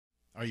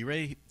Are you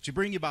ready? Did you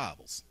bring your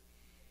Bibles?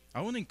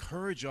 I want to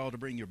encourage y'all to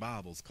bring your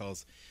Bibles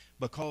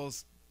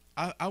because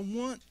I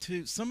want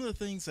to, some of the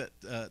things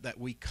that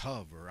we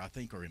cover I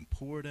think are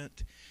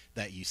important,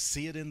 that you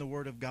see it in the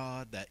Word of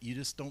God, that you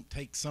just don't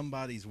take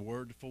somebody's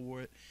word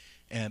for it,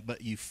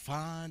 but you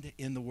find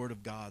in the Word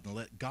of God and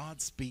let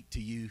God speak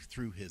to you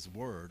through His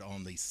Word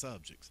on these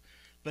subjects.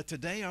 But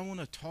today I want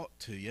to talk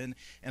to you, and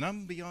I'm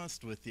going to be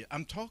honest with you.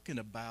 I'm talking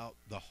about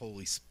the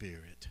Holy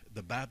Spirit,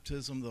 the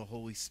baptism of the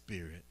Holy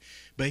Spirit.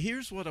 But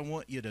here's what I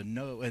want you to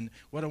know, and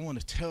what I want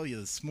to tell you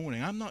this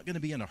morning. I'm not going to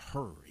be in a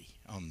hurry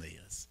on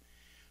this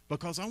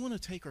because I want to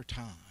take our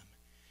time.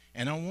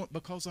 And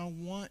because I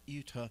want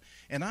you to,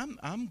 and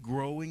I'm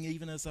growing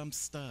even as I'm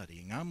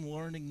studying. I'm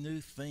learning new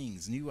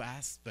things, new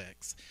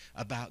aspects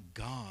about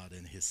God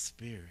and His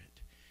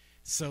Spirit.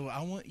 So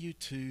I want you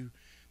to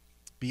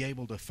be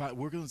able to find.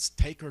 We're going to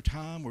take our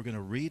time. We're going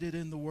to read it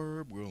in the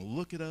Word. We're going to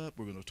look it up.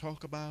 We're going to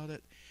talk about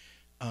it.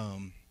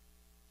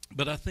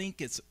 But I think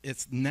it's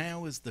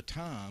now is the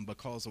time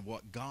because of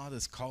what God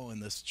is calling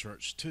this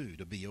church to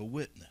be a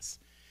witness.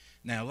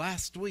 Now,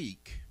 last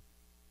week,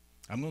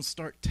 I'm going to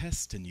start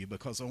testing you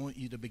because I want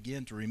you to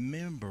begin to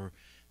remember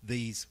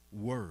these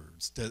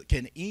words.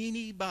 Can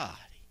anybody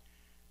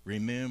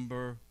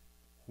remember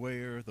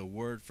where the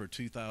word for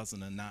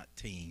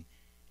 2019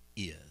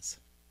 is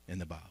in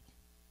the Bible?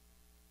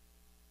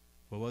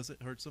 What was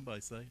it? Heard somebody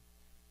say?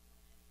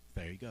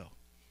 There you go.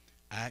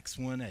 Acts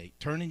 1:8.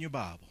 Turn in your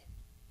Bible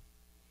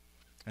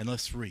and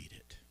let's read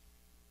it.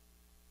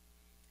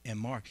 And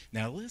Mark.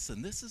 Now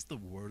listen, this is the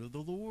word of the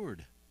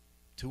Lord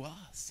to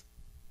us.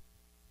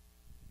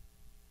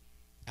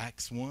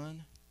 Acts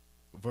 1,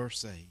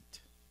 verse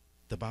 8.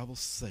 The Bible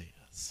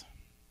says,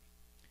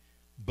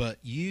 "But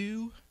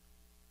you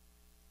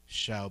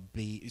shall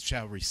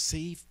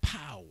receive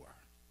power.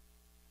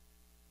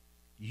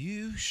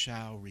 You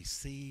shall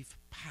receive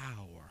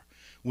power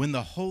when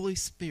the Holy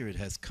Spirit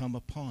has come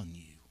upon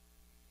you."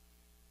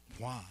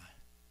 Why?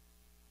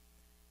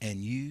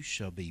 "And you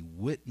shall be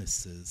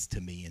witnesses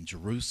to me in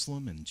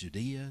Jerusalem and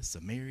Judea,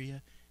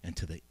 Samaria, and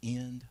to the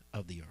end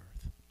of the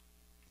earth."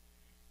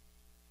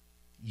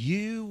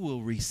 You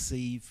will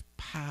receive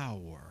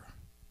power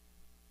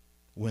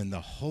when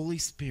the Holy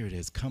Spirit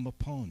has come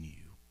upon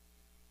you.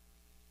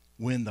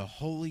 When the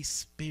Holy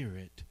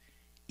Spirit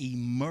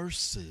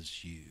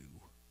immerses you,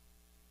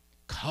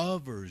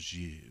 covers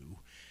you.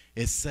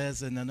 It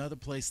says in another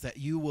place that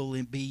you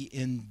will be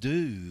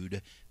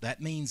endued.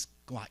 That means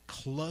like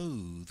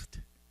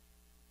clothed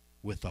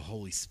with the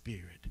Holy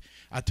Spirit.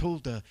 I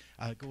told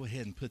go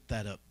ahead and put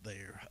that up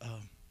there.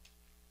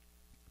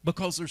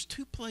 Because there's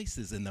two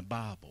places in the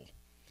Bible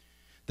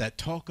that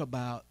talk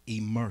about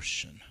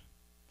immersion.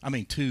 I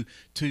mean, two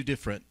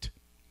different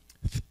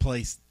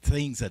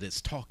things that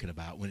it's talking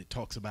about when it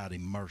talks about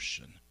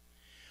immersion.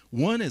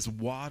 One is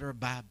water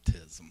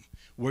baptism,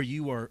 where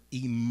you are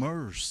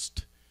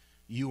immersed.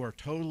 You are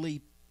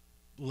totally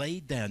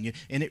laid down.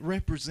 And it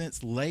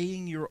represents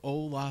laying your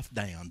old life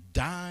down,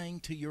 dying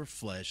to your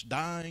flesh,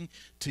 dying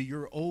to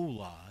your old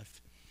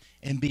life,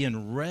 and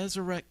being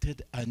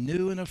resurrected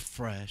anew and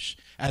afresh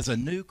as a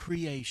new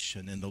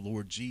creation in the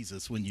Lord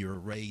Jesus when you're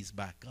raised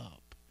back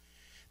up.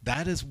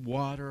 That is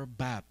water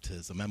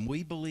baptism. And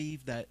we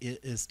believe that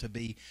it is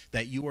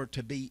that you are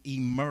to be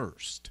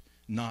immersed,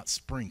 not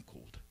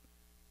sprinkled.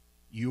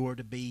 You are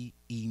to be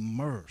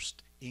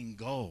immersed,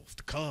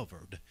 engulfed,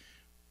 covered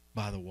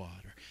by the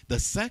water. The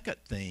second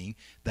thing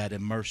that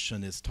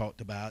immersion is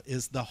talked about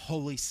is the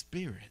Holy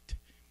Spirit.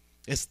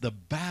 It's the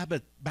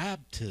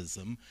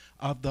baptism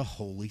of the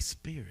Holy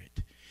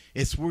Spirit.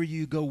 It's where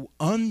you go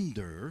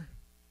under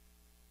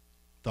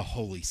the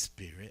Holy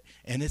Spirit,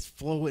 and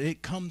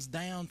it comes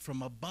down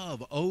from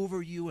above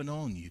over you and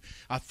on you.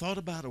 I thought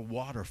about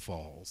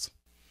waterfalls,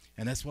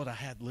 and that's what I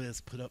had Liz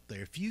put up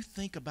there. If you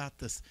think about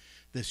this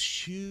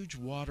huge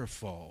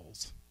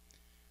waterfalls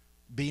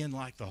being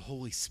like the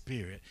Holy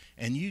Spirit,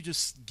 and you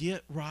just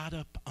get right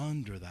up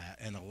under that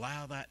and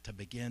allow that to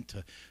begin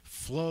to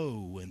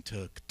flow and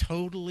to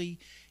totally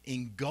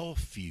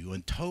engulf you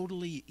and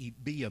totally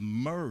be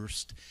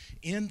immersed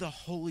in the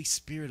Holy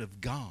Spirit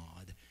of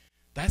God.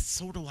 That's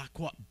sort of like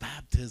what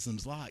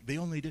baptism's like.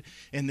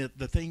 And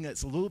the thing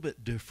that's a little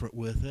bit different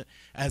with it,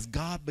 as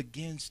God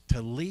begins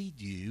to lead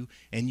you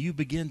and you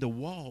begin to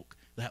walk,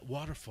 that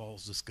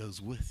waterfalls just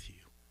goes with you.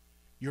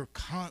 You're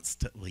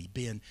constantly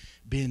being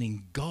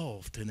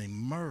engulfed and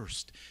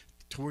immersed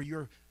to where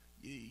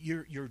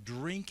you're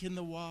drinking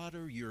the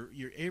water. Your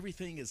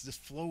everything is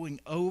just flowing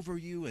over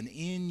you and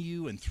in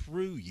you and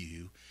through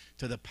you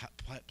to the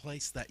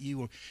place that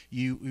you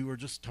were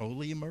just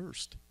totally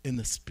immersed in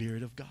the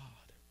Spirit of God.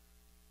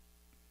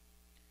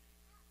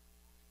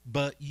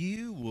 But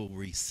you will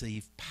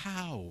receive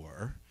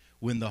power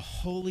when the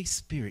Holy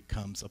Spirit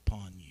comes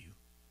upon you.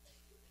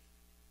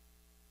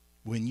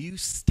 When you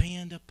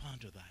stand up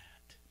under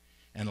that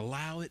and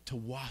allow it to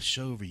wash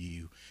over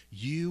you,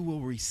 you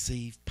will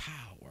receive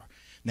power.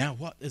 Now,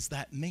 what does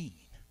that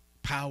mean?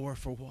 Power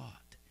for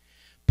what?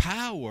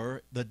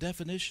 Power, the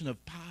definition of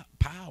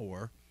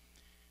power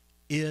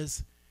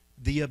is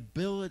the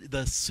ability,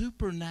 the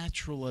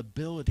supernatural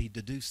ability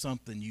to do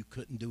something you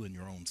couldn't do in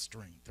your own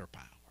strength or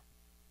power.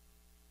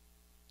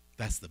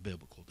 That's the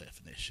biblical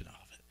definition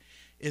of it.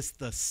 It's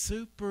the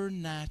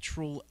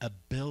supernatural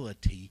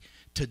ability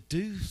to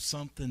do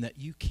something that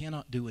you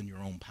cannot do in your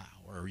own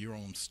power or your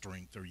own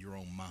strength or your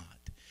own might.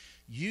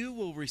 You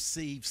will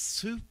receive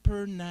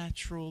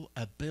supernatural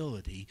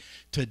ability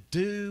to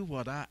do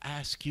what I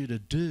ask you to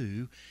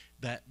do,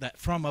 that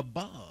from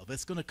above.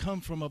 It's going to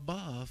come from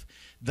above,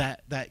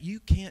 that you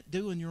can't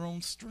do in your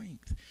own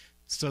strength.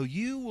 So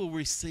you will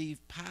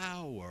receive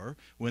power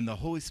when the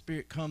Holy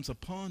Spirit comes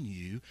upon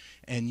you,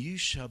 and you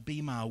shall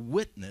be my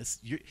witness.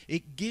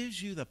 It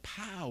gives you the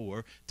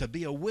power to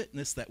be a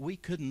witness that we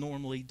couldn't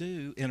normally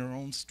do in our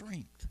own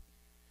strength.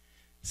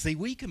 See,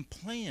 we can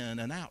plan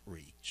an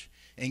outreach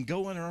and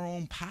go in our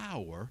own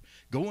power,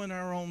 go in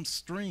our own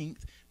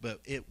strength,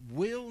 but it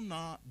will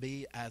not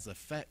be as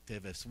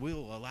effective as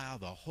we'll allow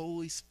the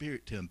Holy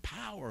Spirit to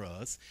empower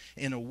us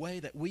in a way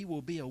that we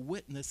will be a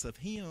witness of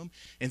Him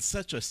in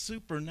such a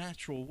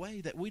supernatural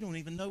way that we don't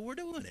even know we're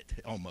doing it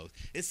almost.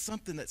 It's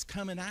something that's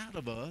coming out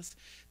of us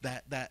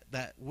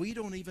that we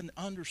don't even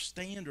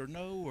understand or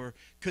know or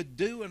could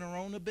do in our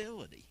own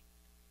ability.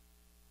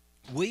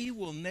 We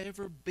will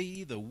never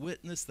be the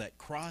witness that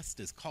Christ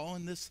is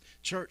calling this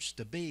church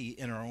to be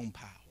in our own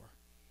power.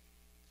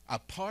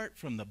 Apart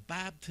from the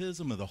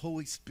baptism of the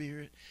Holy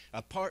Spirit,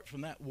 apart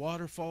from that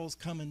waterfalls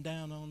coming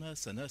down on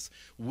us and us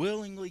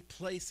willingly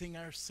placing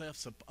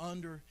ourselves up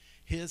under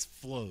His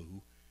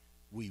flow,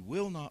 we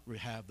will not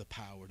have the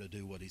power to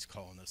do what He's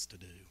calling us to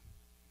do.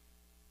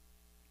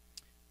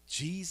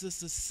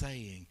 Jesus is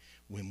saying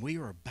when we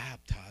are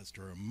baptized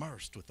or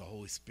immersed with the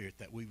Holy Spirit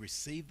that we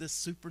receive this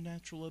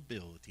supernatural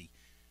ability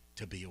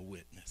to be a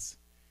witness.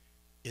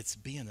 It's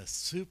being a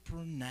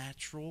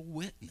supernatural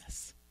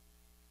witness.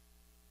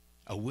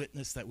 A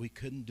witness that we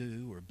couldn't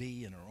do or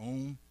be in our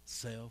own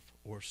self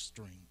or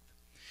strength.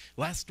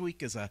 Last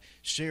week, as I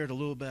shared a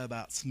little bit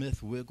about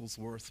Smith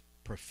Wigglesworth's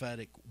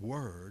prophetic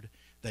word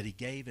that he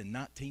gave in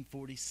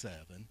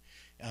 1947,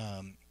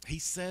 he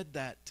said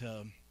that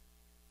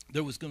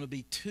there was going to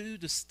be two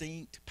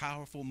distinct,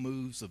 powerful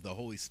moves of the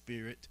Holy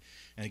Spirit.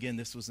 And again,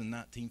 this was in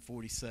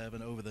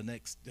 1947, over the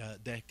next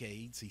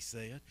decades, he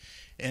said.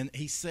 And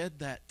he said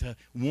that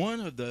one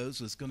of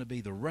those was going to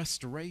be the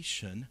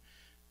restoration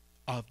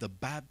of the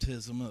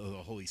baptism of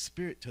the Holy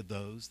Spirit to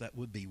those that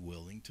would be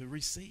willing to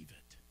receive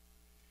it.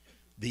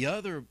 The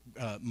other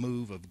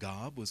move of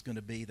God was going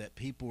to be that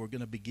people were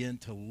going to begin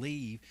to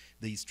leave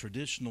these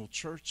traditional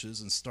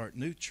churches and start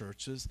new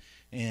churches.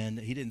 And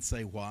he didn't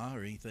say why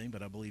or anything,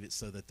 but I believe it's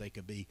so that they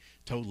could be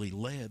totally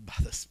led by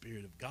the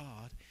Spirit of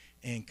God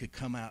and could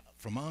come out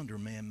from under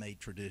man-made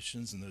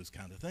traditions and those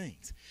kind of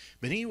things.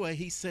 But anyway,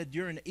 he said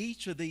during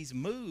each of these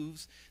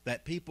moves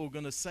that people are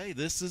going to say,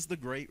 this is the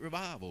great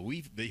revival.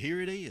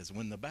 Here it is.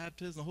 When the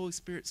baptism of the Holy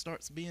Spirit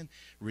starts being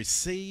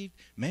received,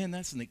 man,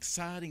 that's an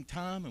exciting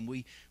time, and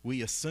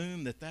we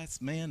assume that that's,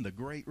 man, the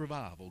great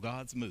revival.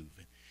 God's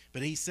moving.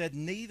 But he said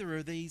neither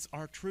of these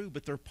are true,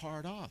 but they're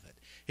part of it.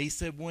 He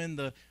said when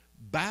the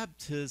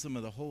baptism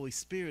of the Holy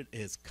Spirit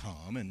has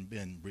come and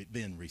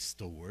been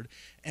restored,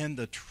 and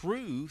the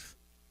truth,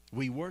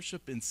 we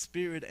worship in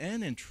spirit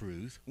and in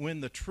truth,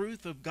 when the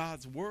truth of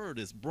God's word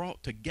is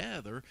brought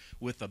together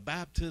with the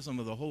baptism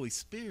of the Holy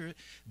Spirit,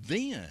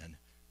 then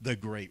the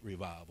great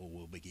revival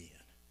will begin.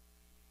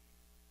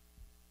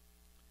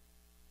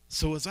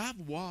 So as I've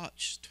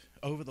watched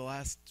over the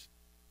last,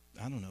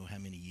 I don't know how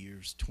many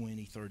years,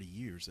 20, 30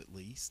 years at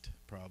least,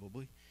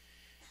 probably,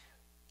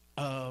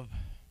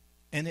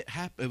 and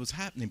it was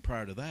happening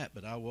prior to that,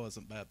 but I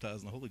wasn't baptized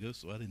in the Holy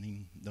Ghost, so I didn't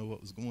even know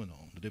what was going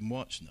on. I didn't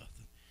watch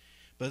nothing.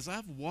 But as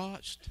I've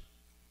watched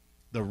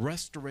the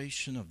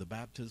restoration of the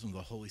baptism of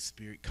the Holy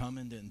Spirit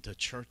coming into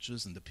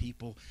churches and to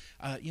people,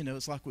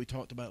 it's like we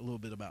talked about a little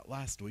bit about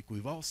last week.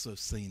 We've also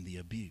seen the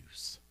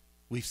abuse.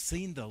 We've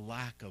seen the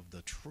lack of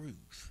the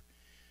truth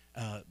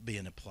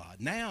being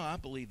applied. Now I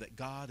believe that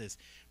God is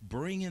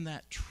bringing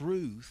that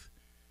truth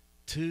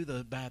to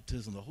the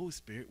baptism of the Holy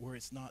Spirit, where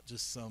it's not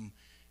just some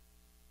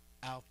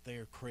out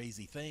there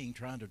crazy thing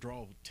trying to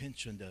draw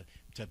attention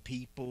to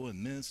people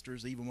and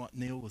ministers, even what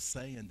Neil was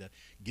saying, to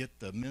get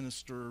the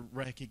minister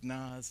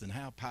recognized and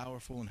how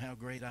powerful and how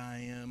great I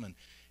am,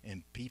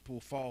 and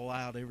people fall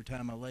out every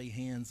time I lay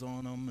hands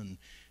on them,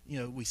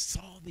 and we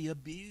saw the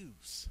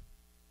abuse.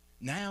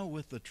 Now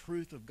with the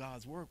truth of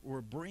God's word,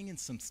 we're bringing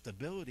some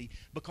stability,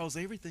 because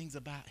everything's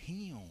about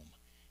Him.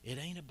 It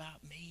ain't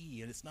about me,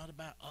 and it's not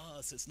about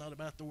us. It's not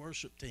about the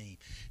worship team.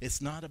 It's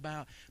not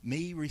about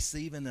me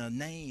receiving a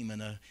name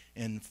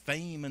and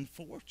fame and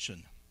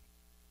fortune.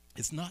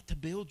 It's not to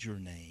build your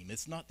name.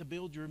 It's not to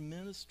build your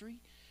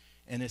ministry,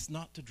 and it's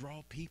not to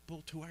draw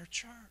people to our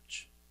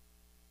church.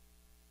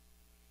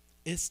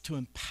 It's to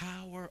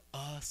empower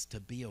us to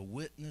be a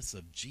witness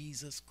of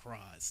Jesus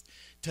Christ,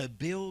 to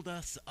build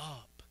us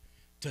up,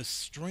 to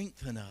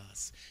strengthen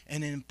us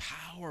and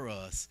empower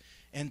us,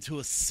 and to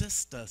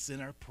assist us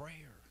in our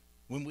prayer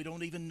when we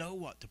don't even know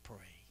what to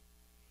pray.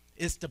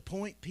 It's to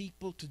point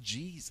people to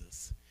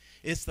Jesus.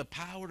 It's the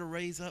power to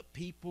raise up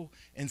people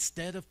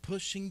instead of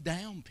pushing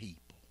down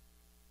people.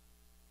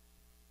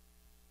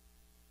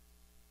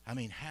 I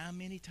mean, how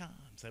many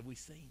times have we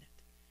seen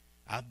it?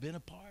 I've been a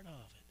part of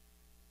it.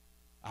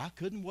 I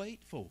couldn't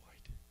wait for it.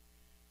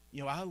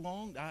 You know, I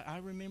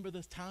remember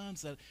the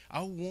times that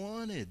I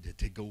wanted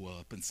to go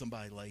up and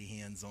somebody lay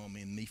hands on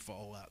me and me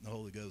fall out in the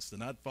Holy Ghost,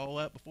 and I'd fall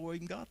out before I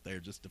even got there,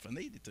 just if I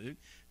needed to,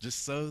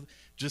 just so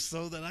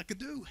that I could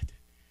do it.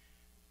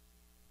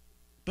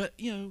 But,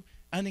 you know,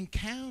 an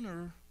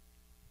encounter,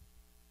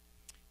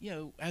 you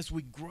know, as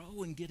we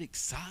grow and get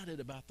excited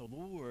about the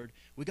Lord,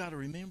 we got to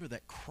remember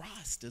that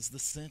Christ is the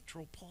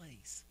central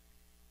place.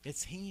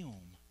 It's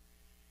Him.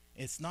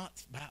 It's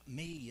not about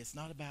me. It's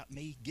not about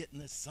me getting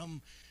this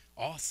some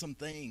awesome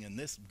thing and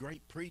this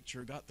great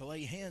preacher got to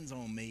lay hands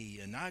on me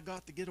and I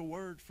got to get a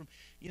word from,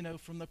 you know,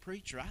 from the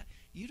preacher.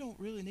 You don't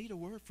really need a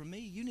word from me.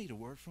 You need a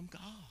word from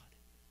God.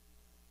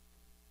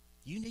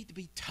 You need to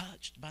be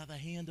touched by the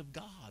hand of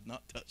God,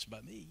 not touched by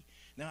me.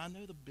 Now, I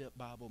know the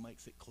Bible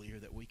makes it clear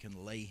that we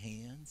can lay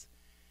hands,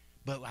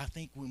 but I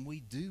think when we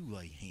do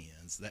lay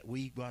hands, that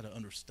we got to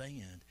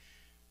understand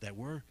that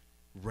we're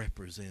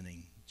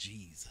representing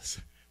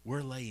Jesus.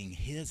 We're laying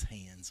His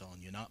hands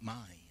on you, not my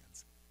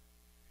hands.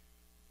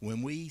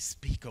 When we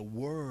speak a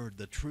word,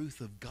 the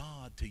truth of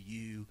God to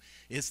you,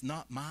 it's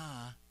not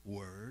my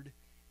word,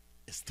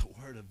 it's the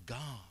word of God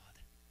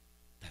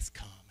that's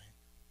coming.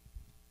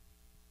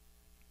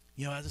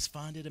 You know, I just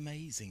find it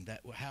amazing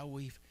that how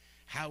we've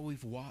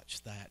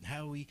watched that, and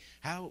how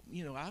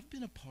you know, I've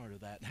been a part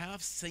of that, and how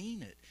I've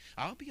seen it.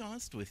 I'll be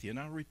honest with you, and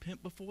I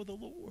repent before the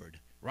Lord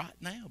right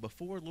now,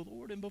 before the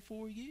Lord and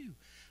before you.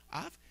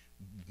 I've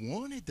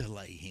wanted to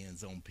lay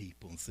hands on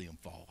people and see them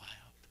fall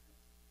out.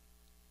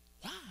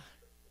 Why?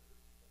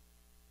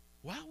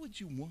 Why would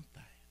you want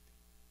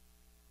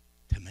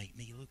that? To make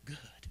me look good.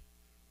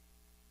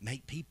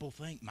 Make people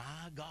think,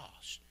 my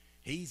gosh,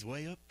 he's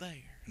way up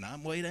there and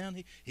I'm way down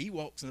here. He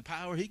walks in the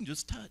power, he can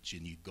just touch you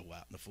and you go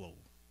out on the floor.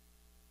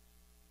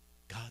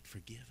 God,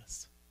 forgive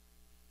us.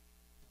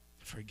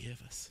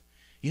 Forgive us.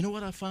 You know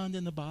what I find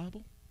in the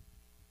Bible?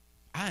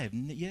 I have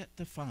yet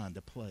to find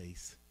a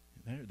place,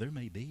 there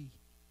may be,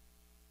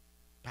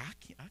 but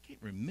I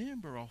can't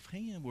remember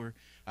offhand where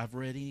I've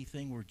read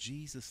anything where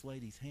Jesus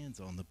laid his hands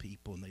on the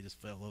people and they just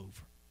fell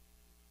over.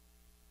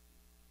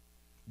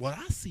 What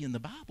I see in the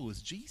Bible is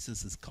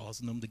Jesus is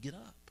causing them to get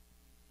up.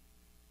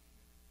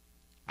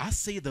 I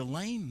see the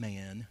lame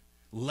man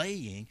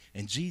laying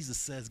and Jesus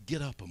says,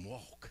 get up and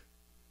walk.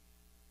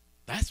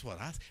 That's what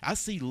I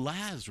see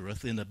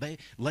Lazarus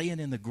laying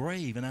in the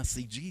grave, and I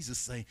see Jesus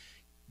say,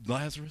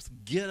 Lazarus,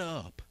 get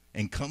up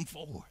and come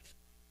forth.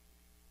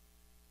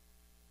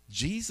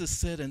 Jesus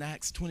said in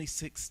Acts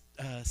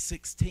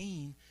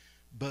 26:16,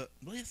 but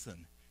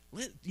listen,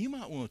 you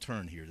might want to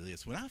turn here to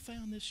this. When I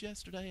found this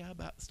yesterday, I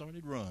about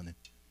started running.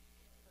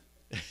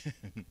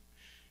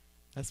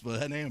 That's what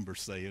that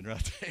Amber's saying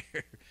right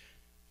there.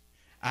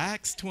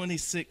 Acts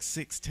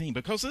 26:16,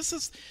 because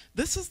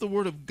this is the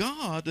word of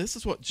God. This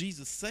is what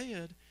Jesus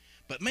said.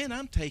 But man,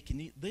 I'm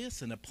taking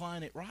this and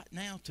applying it right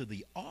now to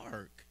the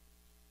ark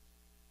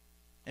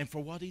and for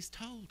what he's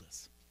told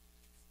us.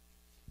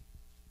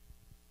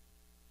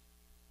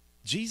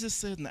 Jesus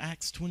said in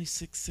Acts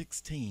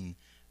 26:16,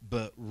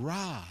 but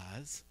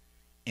rise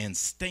and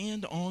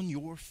stand on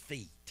your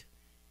feet.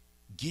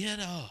 Get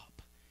up.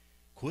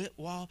 Quit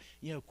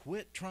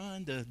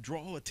trying to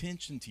draw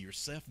attention to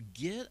yourself.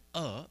 Get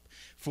up,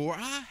 for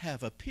I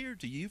have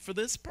appeared to you for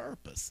this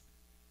purpose.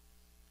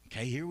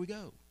 Okay, here we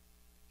go.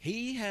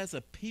 He has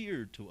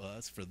appeared to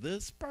us for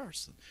this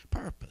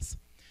purpose,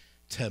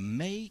 to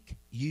make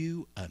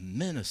you a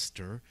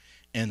minister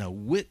and a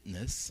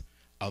witness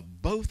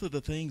of both of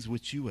the things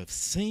which you have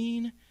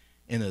seen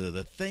and of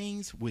the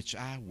things which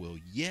I will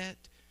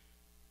yet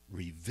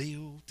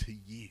reveal to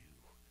you.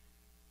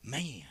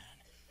 Man,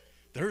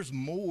 there's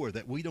more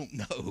that we don't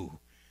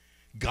know.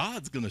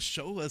 God's going to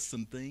show us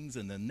some things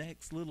in the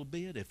next little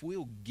bit if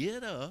we'll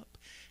get up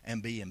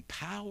and be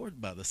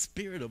empowered by the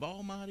Spirit of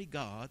Almighty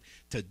God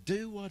to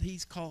do what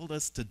he's called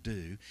us to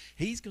do.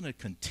 He's going to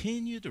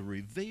continue to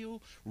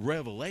reveal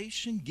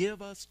revelation,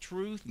 give us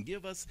truth, and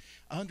give us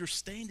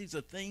understandings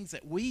of things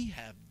that we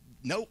have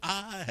no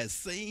eye has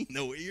seen,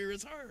 no ear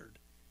has heard.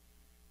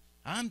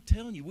 I'm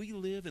telling you, we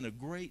live in a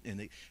great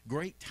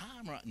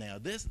time right now.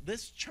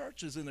 This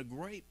church is in a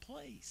great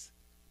place.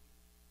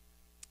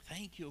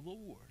 Thank you,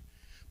 Lord.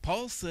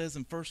 Paul says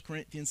in 1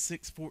 Corinthians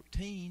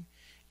 6:14,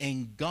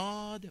 and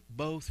God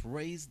both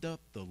raised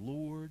up the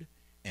Lord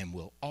and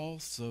will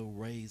also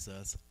raise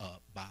us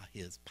up by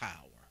his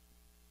power.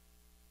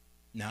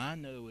 Now, I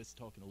know it's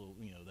talking a little,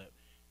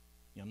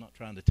 I'm not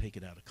trying to take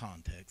it out of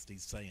context.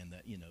 He's saying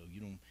that,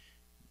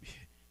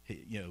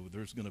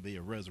 there's going to be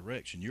a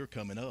resurrection. You're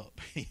coming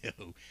up,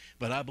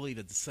 But I believe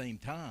at the same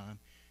time,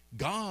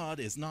 God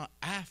is not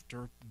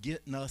after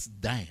getting us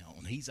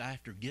down. He's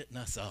after getting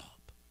us up.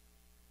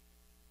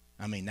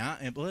 I mean,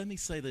 and let me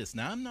say this.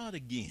 Now, I'm not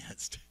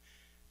against,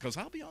 because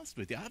I'll be honest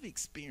with you, I've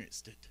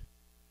experienced it.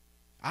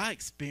 I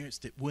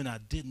experienced it when I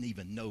didn't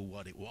even know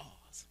what it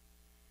was.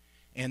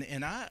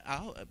 And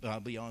I'll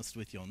be honest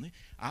with you on this.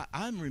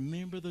 I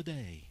remember the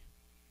day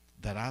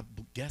that I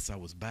guess I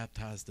was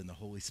baptized in the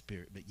Holy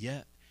Spirit, but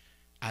yet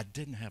I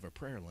didn't have a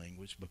prayer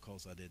language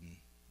because I didn't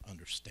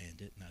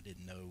understand it and I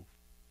didn't know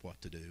what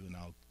to do, and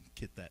I'll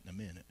get that in a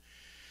minute.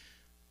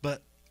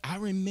 But I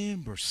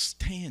remember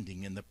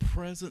standing in the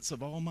presence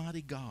of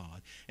Almighty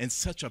God in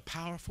such a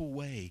powerful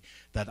way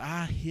that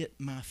I hit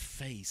my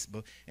face.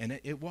 And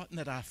it wasn't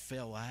that I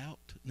fell out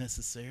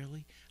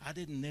necessarily.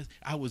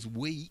 I was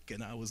weak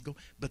and I was going.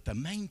 But the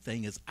main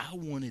thing is I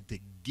wanted to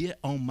get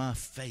on my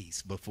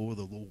face before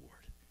the Lord.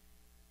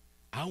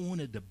 I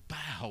wanted to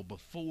bow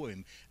before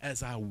him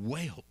as I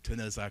wept and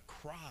as I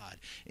cried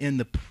in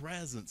the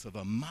presence of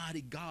a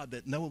mighty God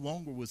that no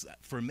longer was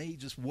for me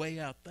just way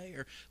out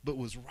there, but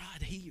was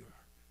right here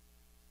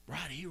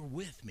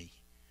with me.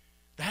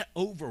 That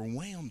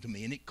overwhelmed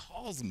me, and it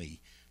caused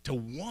me to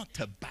want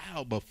to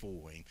bow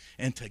before him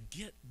and to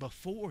get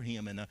before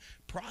him in a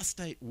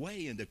prostrate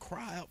way and to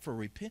cry out for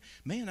repentance.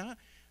 Man,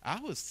 I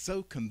was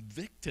so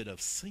convicted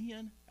of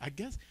sin.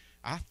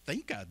 I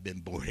think I'd been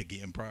born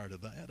again prior to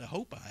that. I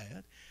hope I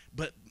had.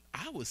 But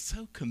I was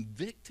so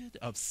convicted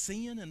of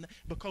sin, and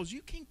because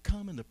you can't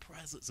come in the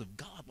presence of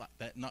God like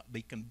that and not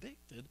be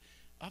convicted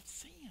of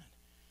sin.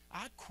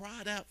 I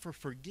cried out for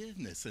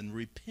forgiveness and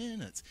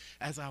repentance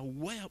as I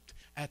wept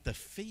at the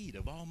feet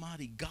of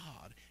Almighty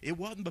God. It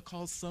wasn't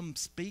because some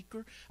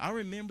speaker. I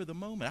remember the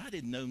moment. I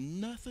didn't know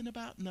nothing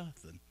about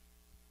nothing.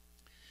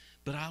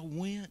 But I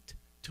went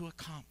to a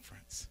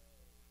conference,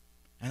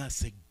 and I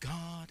said,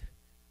 God,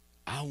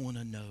 I want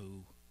to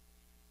know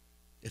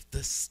if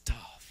this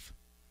stuff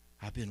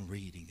I've been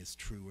reading is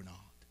true or not.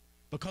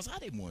 Because I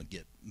didn't want to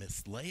get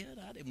misled.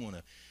 I didn't want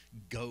to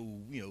go,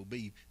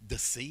 be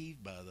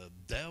deceived by the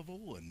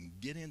devil and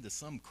get into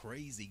some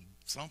crazy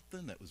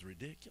something that was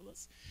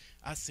ridiculous.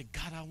 I said,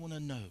 God, I want to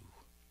know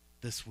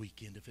this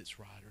weekend if it's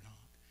right or not.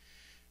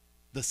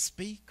 The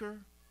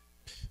speaker,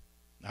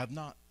 I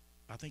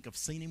think I've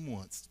seen him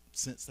once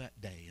since that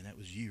day, and that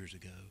was years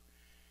ago.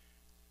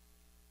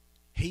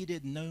 He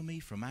didn't know me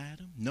from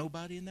Adam.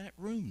 Nobody in that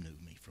room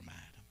knew me from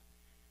Adam.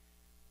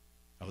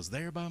 I was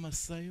there by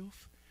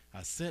myself.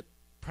 I sat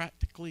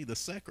practically the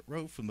second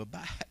row from the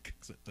back,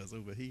 except I was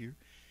over here,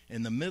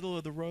 in the middle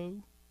of the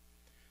row.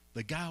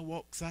 The guy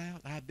walks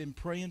out. I've been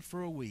praying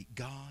for a week.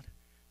 God,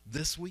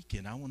 this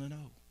weekend I want to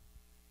know.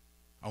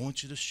 I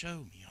want you to show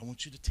me. I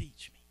want you to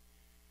teach me.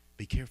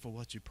 Be careful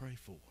what you pray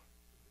for.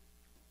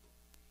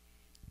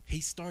 He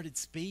started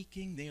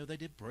speaking. They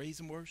did praise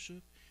and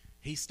worship.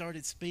 He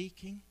started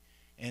speaking,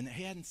 and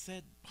he hadn't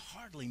said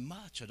hardly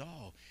much at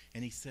all.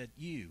 And he said,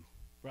 you,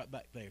 right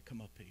back there, come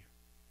up here.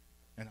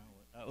 And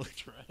I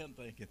looked around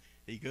thinking,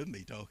 he couldn't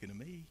be talking to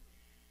me.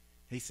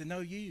 He said, no,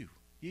 you.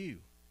 And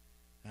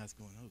I was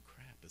going, oh,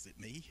 crap, is it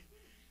me?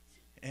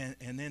 And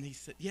then he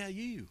said, yeah,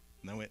 you.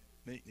 And I went,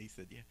 me. He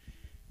said, yeah.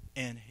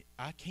 And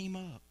I came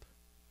up,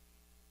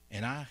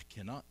 and I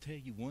cannot tell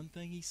you one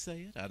thing he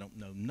said. I don't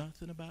know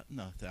nothing about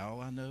nothing.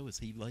 All I know is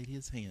he laid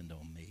his hand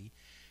on me,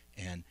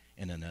 and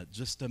in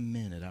just a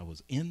minute, I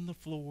was in the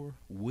floor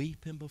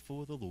weeping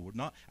before the Lord.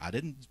 I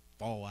didn't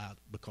fall out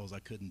because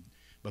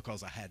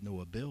I had no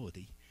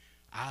ability.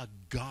 I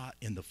got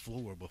in the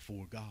floor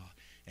before God,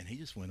 and he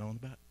just went on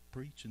about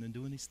preaching and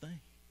doing his thing.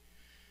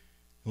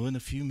 Well, in a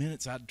few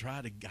minutes, I think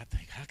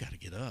I got to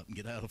get up and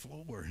get out of the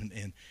floor,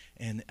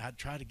 and I'd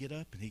try to get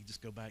up, and he'd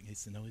just go back, and he'd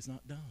say, no, he's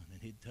not done,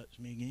 and he'd touch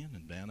me again,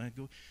 and down I'd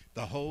go.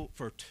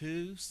 For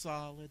 2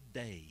 solid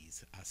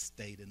days, I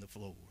stayed in the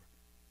floor.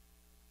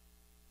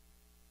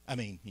 I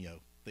mean,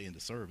 the end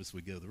of service,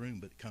 we'd go to the room,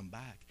 but come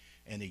back,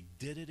 and he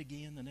did it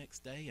again the next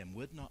day and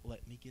would not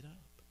let me get up.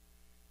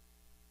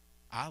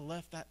 I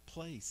left that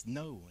place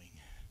knowing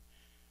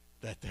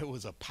that there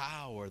was a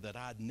power that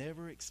I'd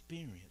never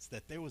experienced,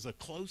 that there was a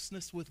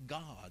closeness with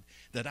God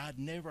that I'd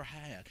never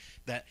had,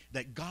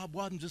 that God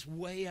wasn't just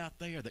way out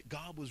there, that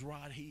God was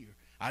right here.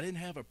 I didn't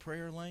have a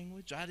prayer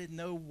language. I didn't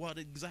know what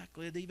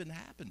exactly had even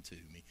happened to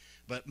me.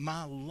 But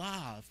my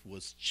life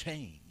was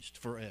changed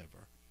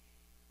forever.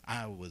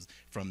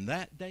 From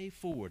that day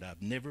forward,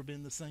 I've never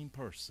been the same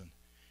person.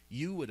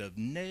 You would have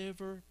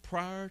never,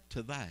 prior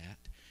to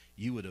that,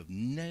 you would have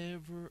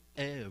never,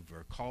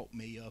 ever caught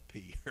me up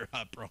here,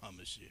 I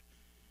promise you.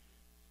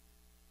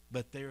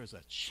 But there is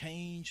a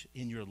change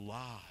in your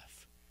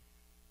life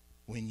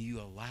when you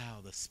allow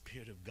the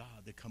Spirit of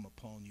God to come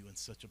upon you in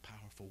such a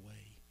powerful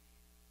way.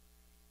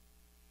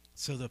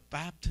 So the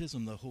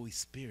baptism of the Holy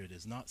Spirit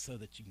is not so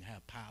that you can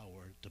have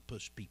power to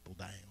push people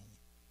down.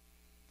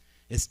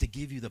 It's to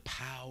give you the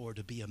power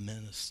to be a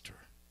minister.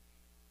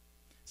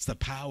 It's the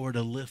power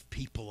to lift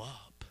people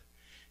up.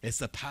 It's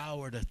the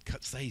power to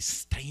say,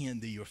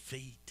 stand to your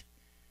feet.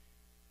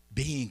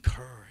 Be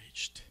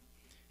encouraged.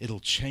 It'll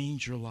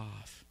change your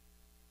life.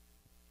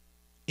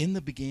 In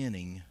the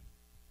beginning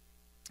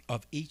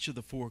of each of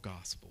the 4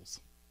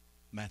 Gospels,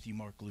 Matthew,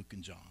 Mark, Luke,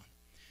 and John,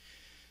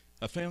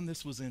 I found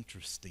this was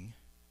interesting,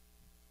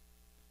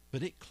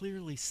 but it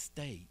clearly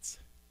states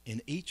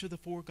in each of the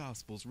 4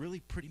 Gospels, really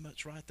pretty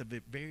much right at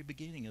the very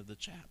beginning of the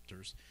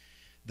chapters,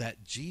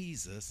 that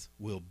Jesus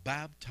will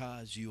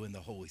baptize you in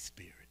the Holy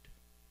Spirit.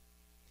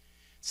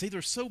 See,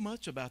 there's so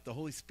much about the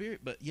Holy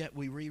Spirit, but yet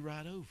we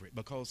rewrite over it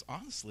because,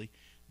 honestly,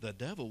 the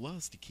devil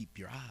loves to keep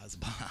your eyes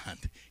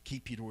blind,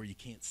 keep you to where you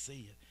can't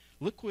see it.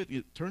 Look with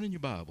you, turn in your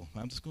Bible.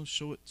 I'm just going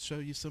to show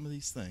you some of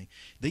these things.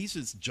 This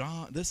is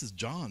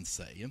John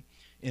saying,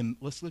 and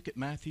let's look at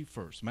Matthew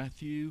first.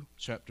 Matthew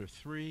chapter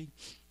 3,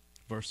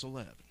 verse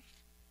 11.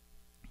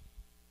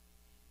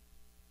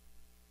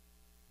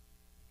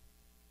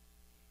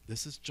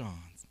 This is John.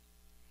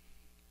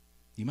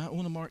 You might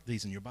want to mark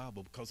these in your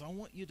Bible because I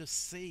want you to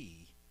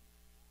see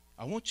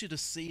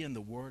in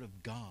the Word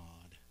of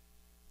God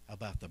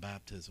about the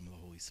baptism of the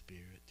Holy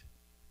Spirit.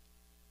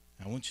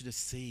 I want you to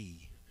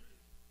see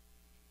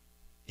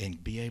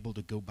and be able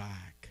to go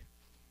back.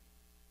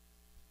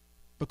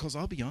 Because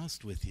I'll be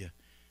honest with you,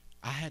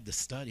 I had to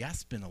study. I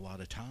spent a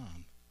lot of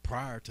time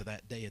prior to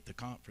that day at the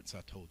conference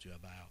I told you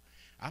about.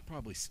 I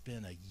probably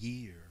spent a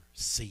year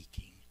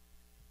seeking,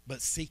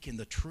 but seeking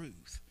the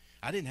truth.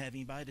 I didn't have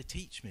anybody to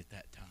teach me at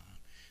that time.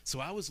 So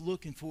I was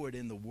looking for it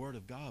in the Word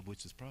of God,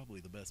 which is probably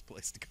the best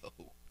place to go,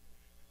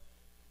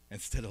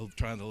 instead of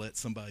trying to let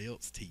somebody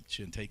else teach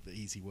you and take the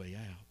easy way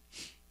out.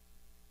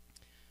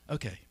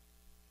 Okay,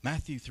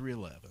 Matthew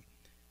 3:11.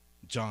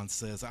 John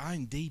says, I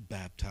indeed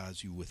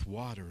baptize you with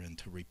water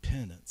unto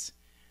repentance,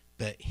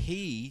 but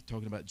he,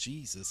 talking about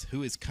Jesus,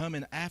 who is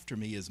coming after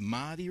me is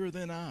mightier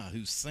than I,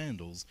 whose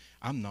sandals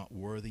I'm not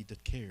worthy to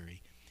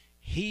carry.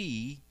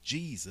 He,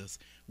 Jesus,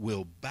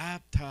 will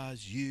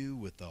baptize you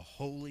with the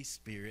Holy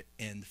Spirit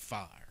and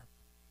fire.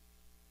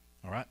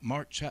 All right,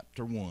 Mark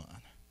chapter 1.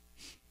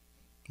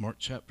 Mark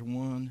chapter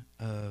 1,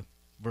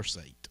 verse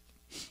 8.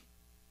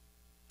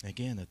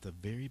 Again, at the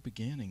very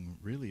beginning,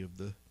 really, of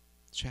the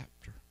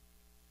chapter.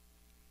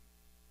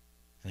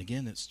 And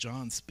again, it's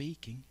John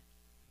speaking.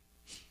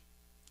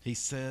 He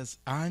says,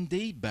 I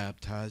indeed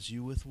baptize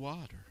you with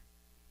water,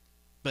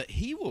 but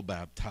he will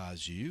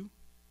baptize you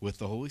with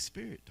the Holy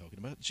Spirit. Talking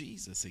about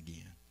Jesus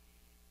again.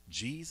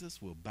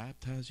 Jesus will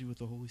baptize you with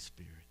the Holy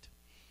Spirit.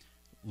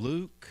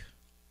 Luke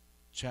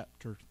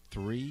chapter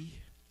 3.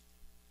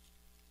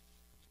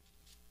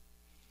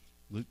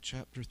 Luke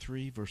chapter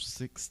 3, verse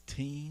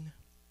 16.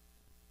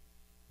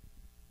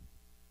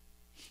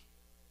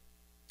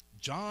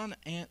 John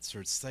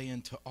answered,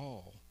 saying to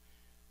all,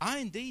 I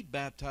indeed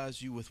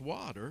baptize you with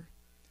water,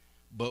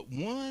 but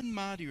one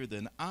mightier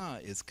than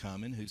I is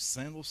coming, whose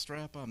sandal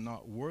strap I'm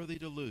not worthy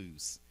to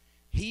loose.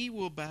 He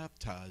will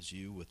baptize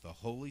you with the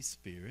Holy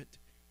Spirit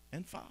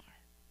and fire.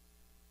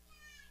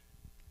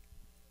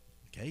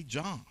 Okay,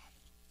 John.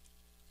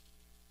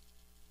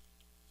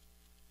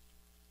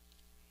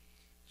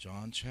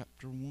 John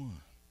chapter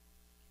 1,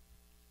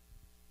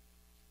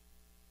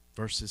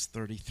 verses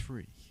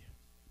 33.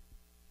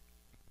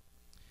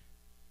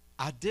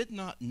 I did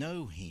not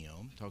know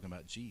him, talking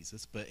about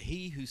Jesus, but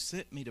he who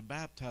sent me to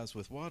baptize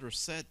with water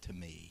said to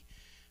me,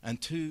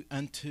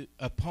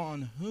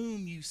 upon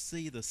whom you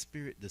see the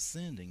Spirit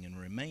descending and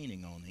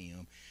remaining on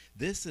him,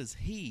 this is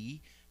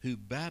he who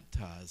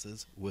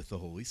baptizes with the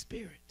Holy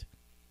Spirit.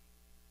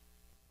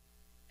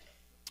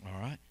 All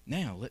right,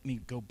 now let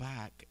me go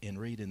back and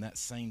read in that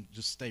same,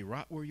 just stay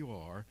right where you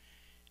are,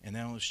 and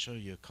I want to show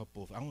you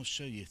I want to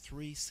show you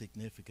three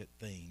significant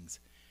things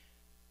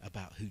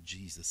about who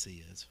Jesus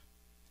is.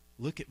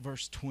 Look at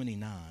verse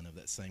 29 of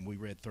that same. We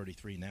read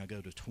 33. Now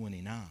go to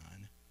 29.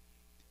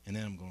 And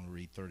then I'm going to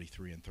read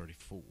 33 and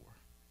 34.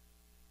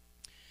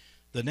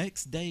 The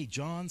next day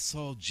John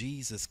saw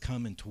Jesus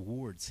coming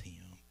towards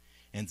him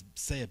and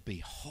said,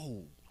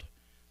 Behold,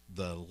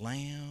 the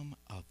Lamb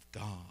of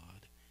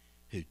God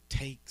who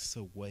takes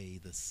away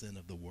the sin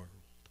of the world.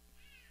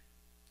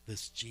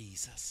 This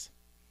Jesus.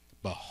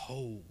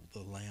 Behold,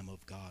 the Lamb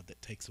of God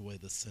that takes away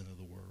the sin of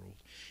the world.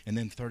 And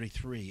then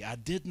 33. I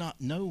did not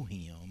know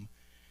him,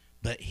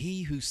 but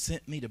he who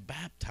sent me to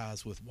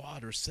baptize with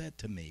water said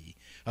to me,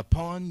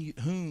 upon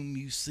whom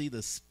you see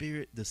the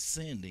Spirit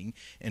descending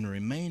and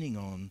remaining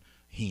on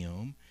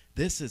him,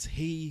 this is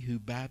he who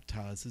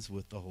baptizes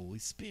with the Holy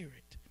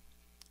Spirit.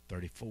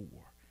 34.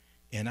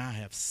 And I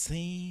have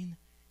seen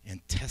and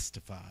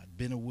testified,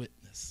 been a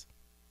witness,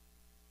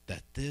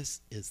 that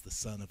this is the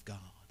Son of God.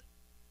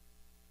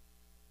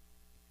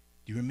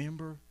 Do you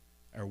remember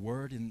our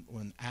word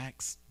in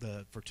Acts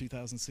for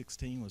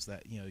 2016 was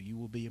that, you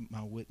will be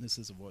my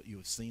witnesses of what you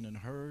have seen and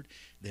heard.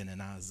 Then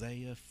in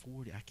Isaiah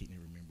 40, I can't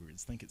even remember. I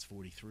think it's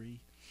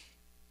 43.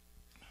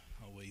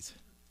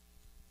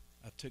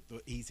 I took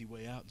the easy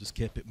way out, just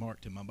kept it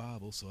marked in my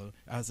Bible. So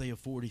Isaiah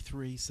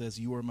 43 says,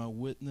 you are my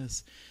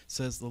witness,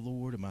 says the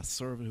Lord, and my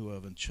servant who I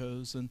have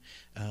chosen.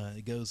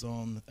 It goes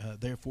on,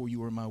 therefore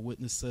you are my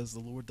witness, says the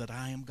Lord, that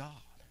I am God.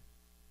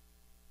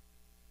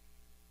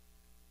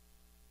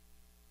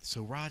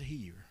 So right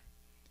here,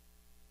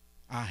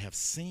 I have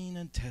seen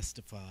and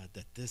testified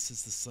that this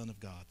is the Son of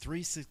God.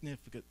 Three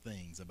significant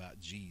things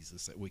about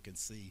Jesus that we can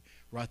see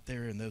right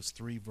there in those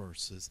three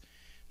verses.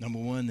 Number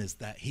one is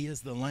that he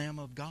is the Lamb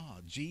of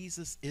God.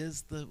 Jesus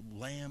is the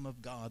Lamb of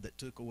God that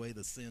took away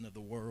the sin of the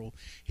world.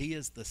 He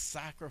is the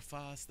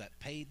sacrifice that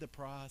paid the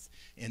price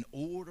in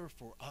order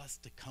for us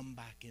to come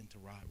back into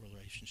right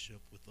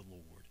relationship with the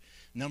Lord.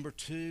 Number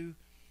two,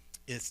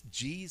 it's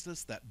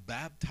Jesus that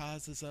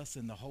baptizes us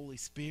in the Holy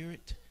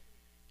Spirit.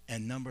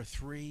 And number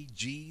three,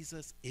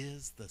 Jesus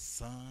is the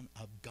Son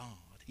of God.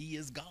 He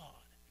is God.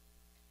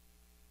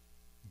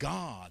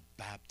 God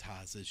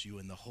baptizes you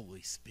in the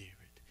Holy Spirit.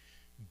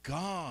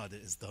 God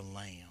is the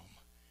Lamb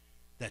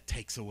that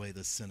takes away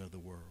the sin of the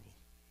world.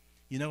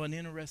 You know, an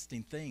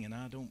interesting thing, and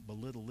I don't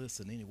belittle this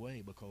in any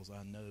way because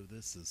I know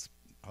this is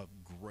of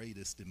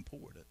greatest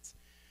importance.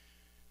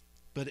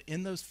 But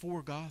in those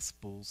four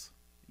Gospels,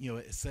 you know,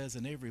 it says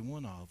in every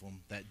one of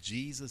them that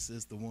Jesus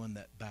is the one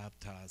that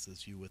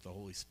baptizes you with the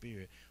Holy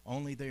Spirit.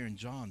 Only there in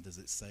John does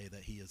it say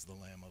that he is the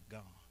Lamb of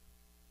God.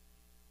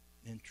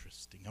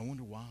 Interesting. I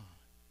wonder why.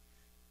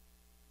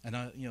 And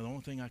the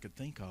only thing I could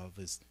think of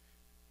is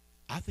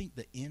I think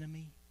the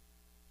enemy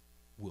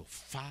will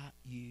fight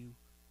you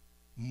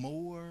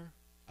more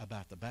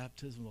about the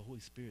baptism of the Holy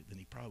Spirit than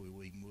he probably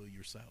will even will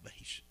your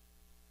salvation.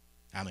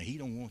 I mean, he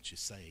don't want you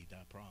saved,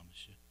 I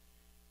promise you.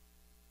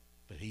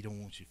 But he don't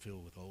want you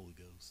filled with the Holy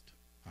Ghost,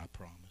 I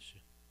promise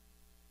you.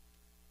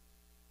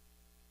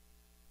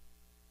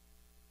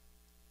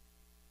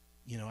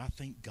 You know, I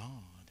thank God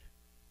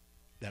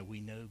that we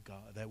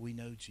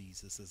know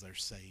Jesus as our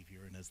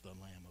Savior and as the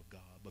Lamb of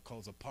God.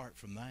 Because apart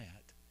from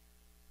that,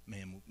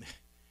 man,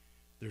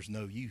 there's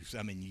no use.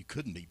 I mean, you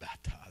couldn't be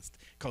baptized.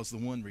 Because the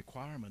one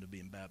requirement of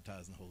being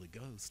baptized in the Holy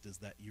Ghost is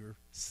that you're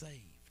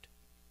saved.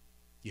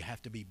 You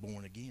have to be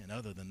born again.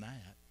 Other than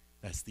that,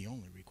 that's the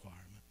only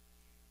requirement.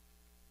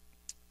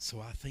 So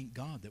I thank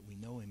God that we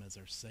know him as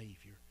our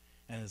Savior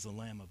and as the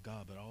Lamb of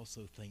God, but I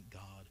also thank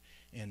God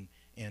and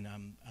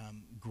I'm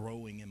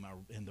growing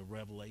in the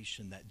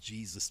revelation that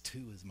Jesus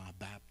too is my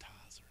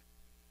baptizer,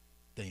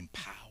 the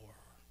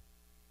empowerer.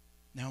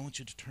 Now I want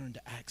you to turn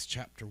to Acts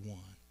chapter 1.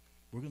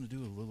 We're going to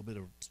do a little bit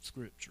of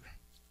scripture.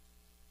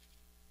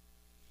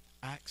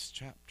 Acts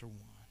chapter 1.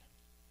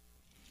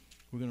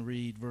 We're going to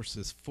read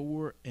verses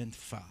 4 and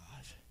 5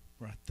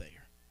 right there.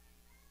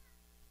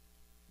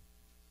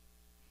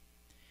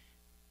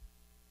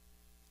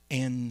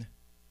 And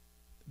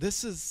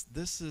this is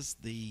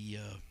the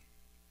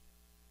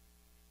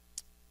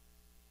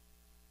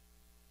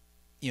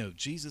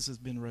Jesus has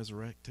been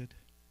resurrected,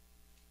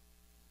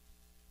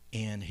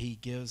 and he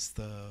gives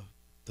the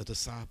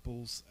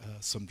disciples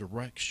some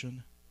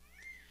direction.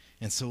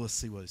 And so let's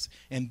see what it is.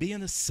 And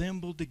being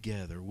assembled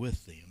together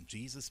with them,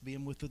 Jesus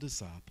being with the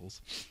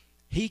disciples,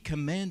 he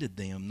commanded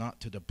them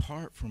not to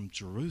depart from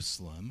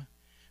Jerusalem,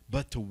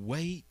 but to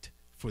wait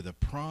for the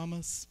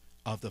promise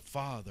of the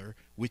Father,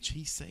 which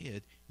he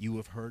said, you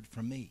have heard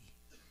from me.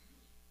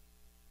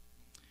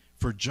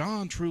 For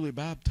John truly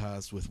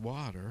baptized with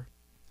water,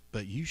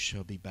 but you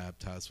shall be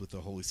baptized with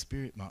the Holy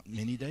Spirit not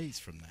many days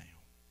from now.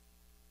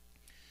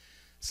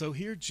 So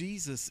here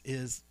Jesus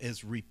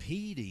is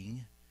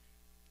repeating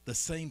the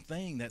same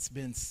thing that's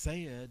been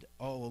said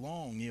all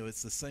along. You know,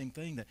 it's the same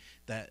thing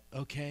that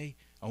okay,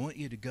 I want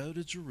you to go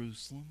to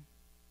Jerusalem.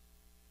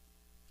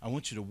 I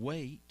want you to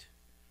wait,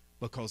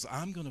 because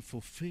I'm going to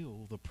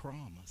fulfill the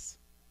promise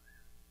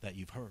that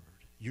you've heard.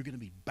 You're going to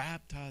be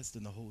baptized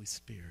in the Holy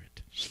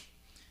Spirit.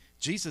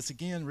 Jesus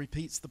again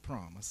repeats the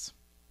promise.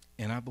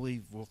 And I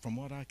believe, well, from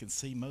what I can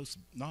see,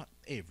 not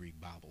every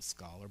Bible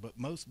scholar, but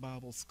most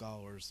Bible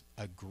scholars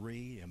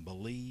agree and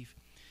believe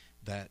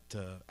that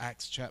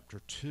Acts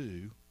chapter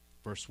 2,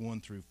 verse 1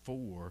 through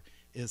 4,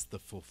 is the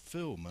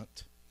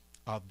fulfillment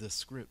of this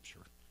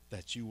scripture,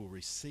 that you will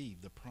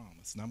receive the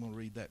promise. And I'm going to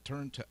read that.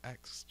 Turn to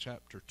Acts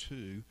chapter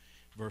 2,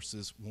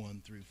 verses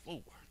 1 through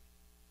 4.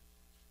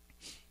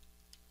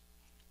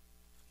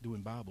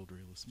 Doing Bible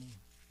drill this morning.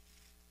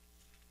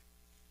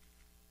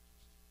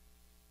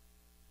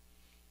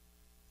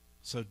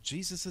 So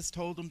Jesus has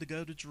told them to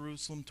go to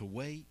Jerusalem to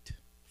wait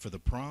for the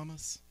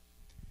promise.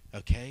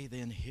 Okay,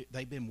 then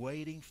they've been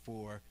waiting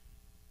for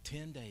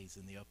 10 days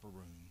in the upper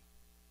room.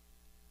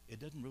 It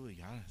doesn't really,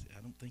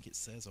 I don't think it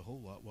says a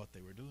whole lot what they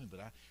were doing,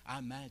 but I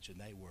imagine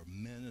they were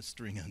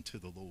ministering unto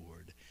the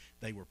Lord.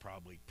 They were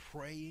probably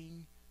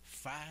praying,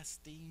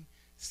 fasting,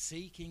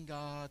 seeking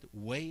God,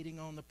 waiting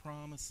on the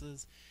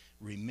promises,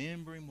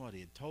 remembering what he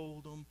had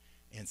told them,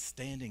 and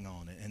standing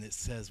on it. And it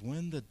says,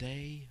 when the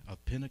day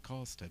of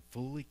Pentecost had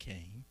fully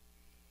came,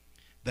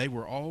 they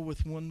were all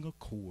with one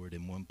accord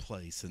in one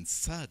place, and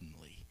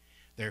suddenly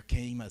there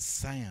came a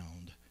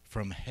sound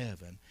from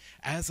heaven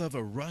as of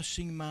a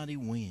rushing mighty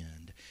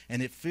wind,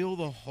 and it filled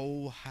the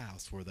whole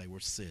house where they were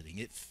sitting.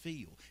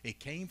 It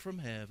came from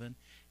heaven,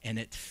 and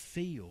it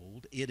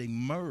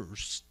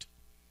immersed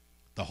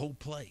the whole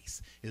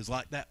place. It was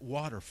like that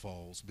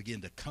waterfalls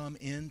begin to come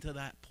into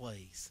that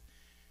place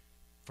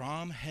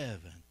from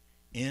heaven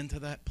into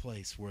that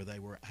place where they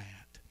were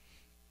at.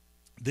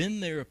 Then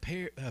there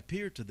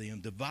appeared to them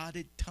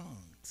divided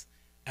tongues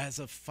as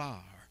of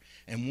fire,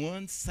 and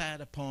one sat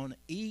upon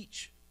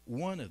each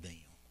one of them.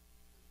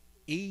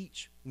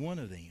 Each one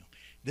of them.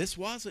 This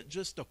wasn't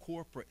just a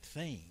corporate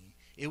thing.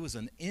 It was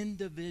an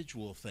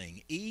individual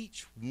thing.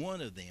 Each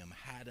one of them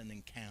had an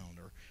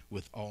encounter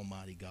with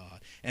Almighty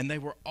God. And they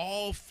were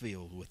all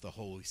filled with the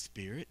Holy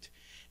Spirit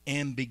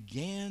and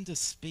began to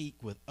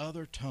speak with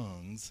other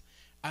tongues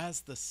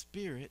as the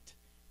Spirit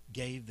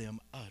gave them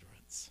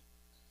utterance.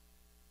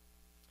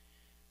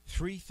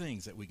 Three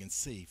things that we can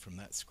see from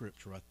that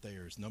scripture right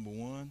there is, number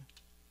one,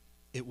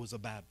 it was a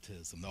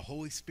baptism. The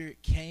Holy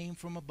Spirit came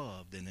from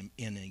above and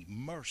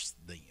immersed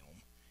them.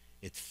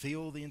 It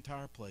filled the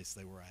entire place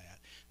they were at.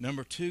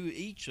 Number two,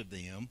 each of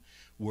them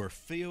were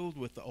filled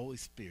with the Holy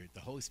Spirit. The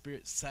Holy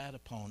Spirit sat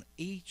upon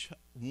each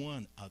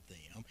one of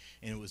them,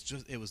 and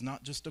it was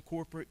not just a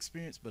corporate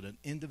experience, but an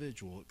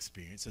individual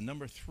experience. And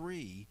number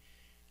three,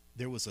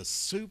 there was a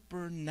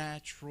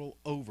supernatural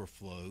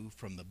overflow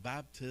from the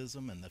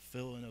baptism and the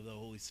filling of the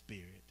Holy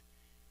Spirit.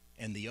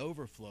 And the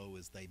overflow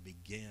is they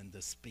began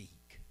to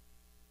speak.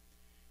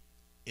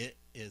 It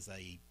is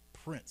a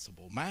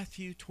principle.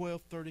 Matthew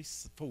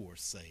 12:34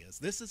 says,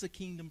 this is a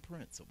kingdom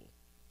principle.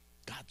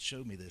 God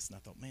showed me this, and I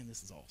thought, man,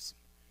 this is awesome.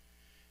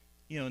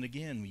 And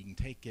again, we can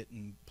take it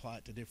and apply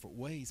it to different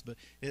ways, but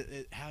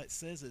how it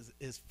says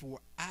is for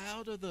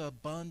out of the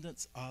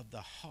abundance of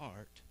the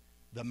heart,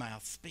 the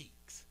mouth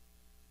speaks.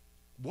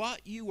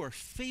 What you are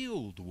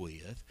filled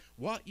with,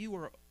 what you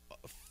are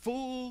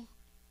full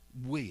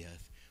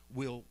with,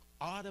 will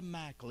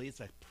automatically, it's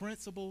a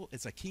principle,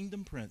 it's a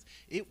kingdom principle,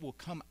 it will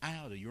come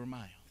out of your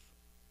mouth.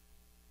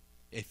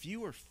 If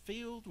you are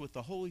filled with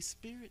the Holy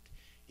Spirit,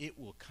 it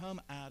will come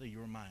out of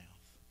your mouth.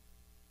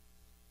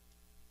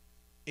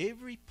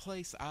 Every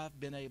place I've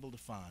been able to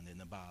find in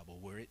the Bible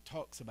where it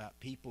talks about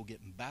people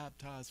getting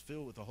baptized,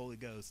 filled with the Holy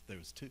Ghost,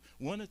 there's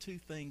one or two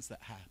things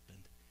that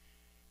happened.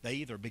 They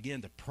either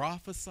begin to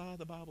prophesy,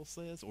 the Bible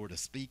says, or to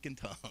speak in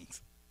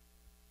tongues.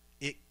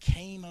 It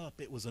came up.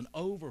 It was an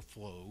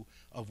overflow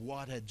of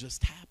what had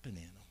just happened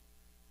in them.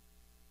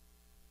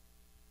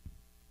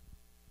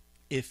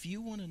 If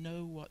you want to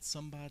know what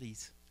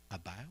somebody's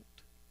about,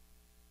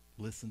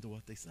 listen to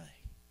what they say.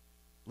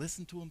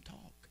 Listen to them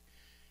talk.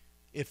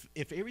 If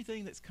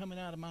everything that's coming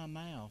out of my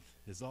mouth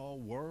is all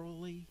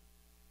worldly,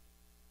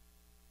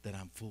 then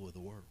I'm full of the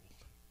world.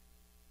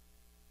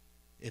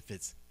 If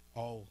it's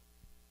all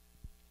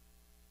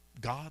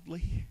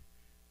godly,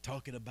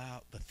 talking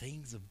about the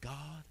things of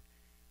God,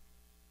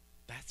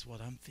 that's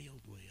what I'm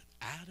filled with.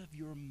 Out of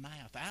your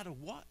mouth, out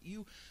of what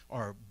you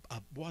are,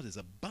 what is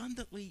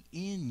abundantly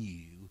in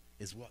you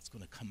is what's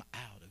going to come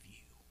out of you.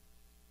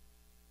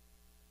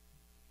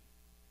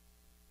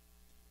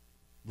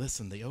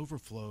 Listen, the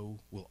overflow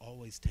will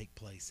always take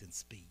place in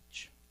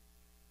speech.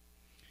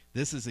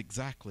 This is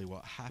exactly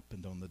what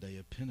happened on the day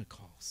of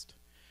Pentecost.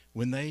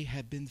 When they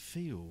had been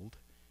filled,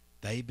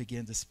 they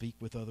began to speak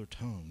with other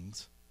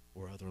tongues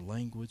or other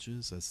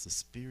languages as the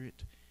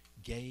Spirit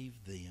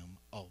gave them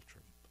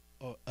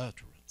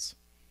utterance.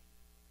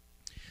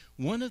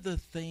 One of the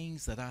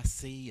things that I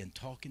see in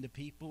talking to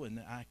people, and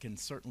I can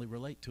certainly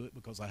relate to it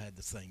because I had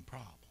the same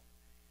problem,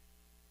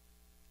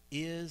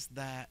 is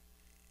that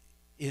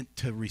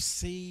to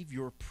receive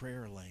your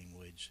prayer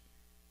language,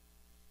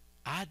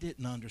 I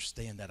didn't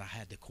understand that I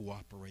had to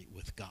cooperate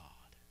with God.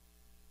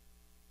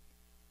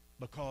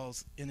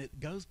 Because, and it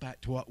goes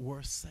back to what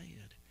Worth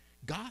said,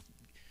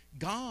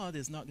 God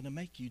is not going to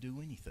make you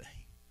do anything.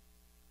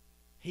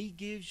 He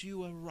gives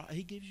you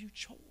He gives you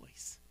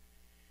choice.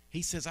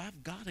 He says,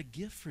 I've got a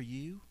gift for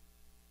you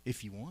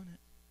if you want it.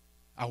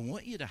 I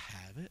want you to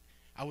have it.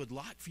 I would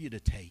like for you to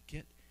take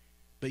it,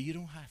 but you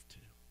don't have to.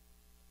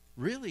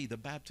 Really, the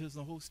baptism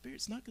of the Holy Spirit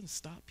is not going to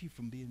stop you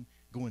from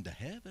going to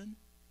heaven.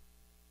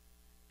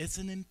 It's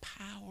an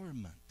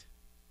empowerment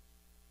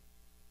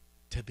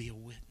to be a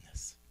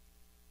witness,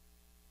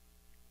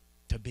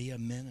 to be a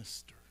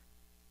minister.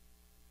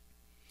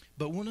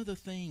 But one of the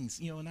things,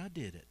 and I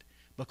did it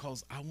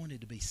because I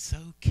wanted to be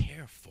so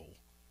careful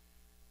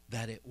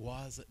that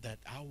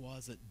I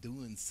wasn't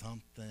doing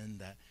something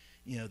that,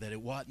 that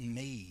it wasn't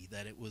me,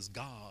 that it was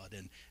God.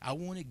 And I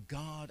wanted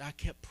God. I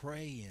kept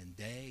praying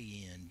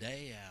day in,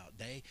 day out,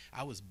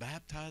 I was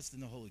baptized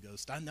in the Holy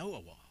Ghost. I know I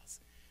was.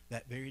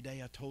 That very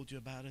day I told you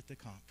about at the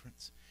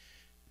conference.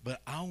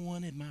 But I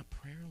wanted my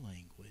prayer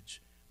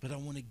language, but I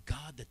wanted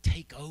God to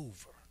take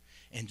over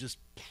and just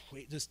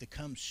to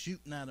come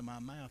shooting out of my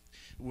mouth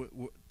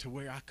to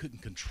where I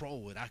couldn't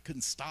control it. I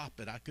couldn't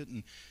stop it. I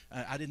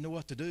didn't know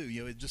what to do.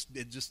 It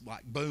just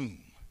like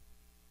boom.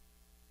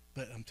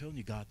 But I'm telling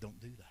you, God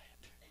don't do that.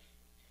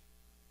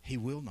 He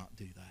will not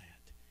do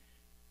that.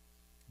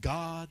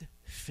 God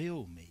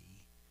filled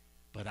me,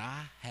 but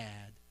I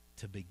had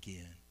to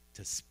begin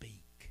to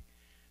speak.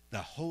 The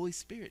Holy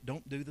Spirit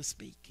don't do the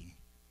speaking.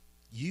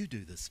 You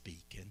do the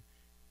speaking,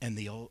 and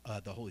the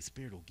Holy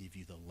Spirit will give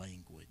you the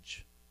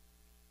language.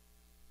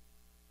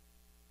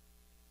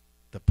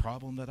 The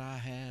problem that I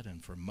had,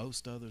 and for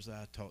most others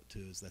I talk to,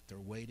 is that they're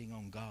waiting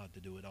on God to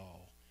do it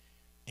all.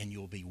 And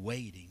you'll be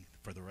waiting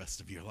for the rest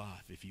of your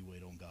life if you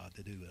wait on God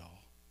to do it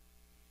all.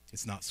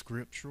 It's not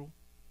scriptural,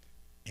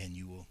 and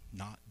you will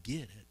not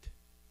get it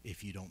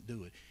if you don't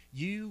do it.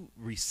 You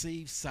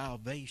receive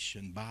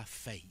salvation by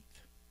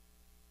faith.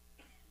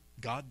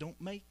 God don't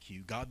make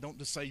you. God don't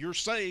just say, you're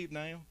saved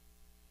now.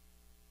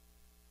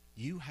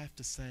 You have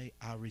to say,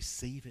 I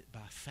receive it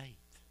by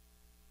faith.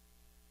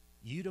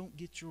 You don't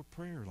get your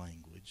prayer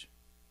language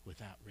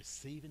without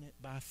receiving it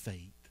by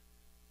faith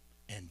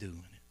and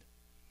doing it.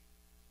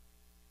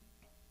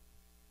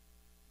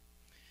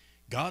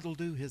 God will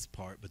do his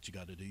part, but you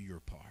got to do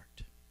your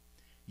part.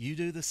 You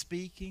do the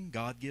speaking,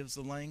 God gives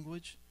the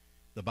language.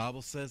 The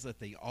Bible says that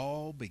they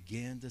all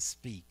began to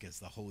speak as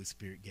the Holy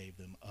Spirit gave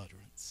them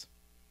utterance.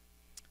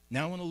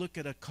 Now I want to look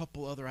at a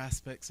couple other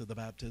aspects of the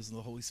baptism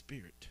of the Holy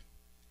Spirit.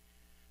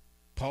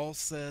 Paul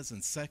says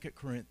in 2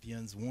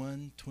 Corinthians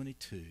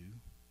 1:22,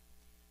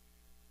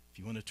 if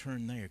you want to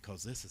turn there,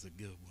 because this is a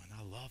good one.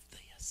 I love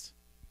this.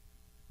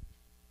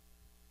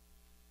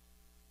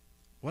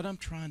 What I'm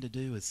trying to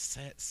do is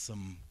set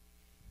some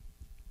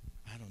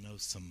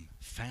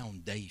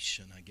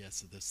foundation, I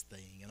guess, of this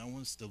thing. And I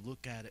want us to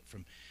look at it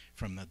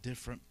from the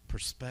different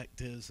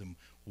perspectives and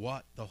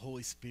what the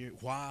Holy Spirit,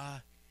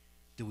 why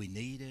do we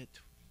need it?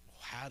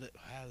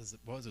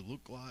 What does it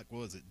look like?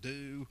 What does it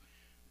do?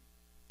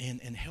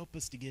 And help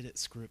us to get it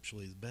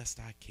scripturally as best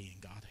I can.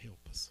 God help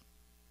us.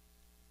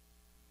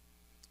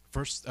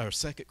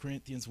 2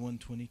 Corinthians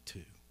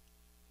 1:22.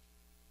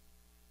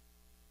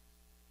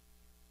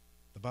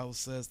 The Bible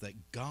says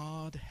that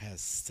God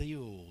has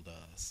sealed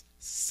us,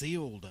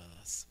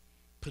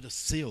 put a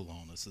seal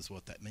on us is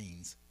what that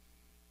means,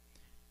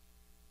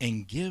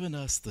 and given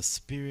us the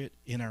Spirit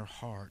in our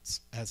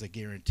hearts as a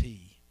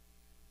guarantee.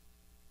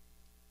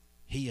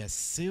 He has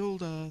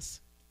sealed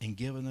us and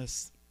given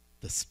us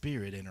the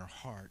Spirit in our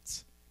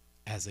hearts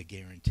as a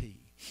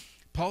guarantee.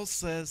 Paul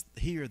says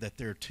here that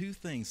there are two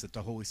things that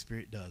the Holy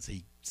Spirit does.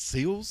 He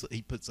seals,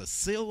 he puts a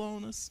seal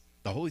on us.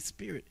 The Holy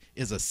Spirit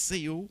is a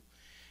seal,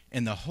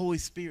 and the Holy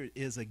Spirit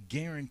is a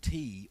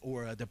guarantee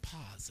or a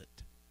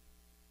deposit.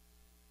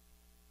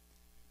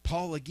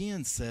 Paul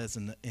again says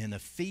in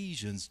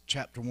Ephesians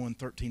chapter 1,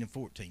 13 and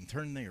 14.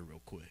 Turn there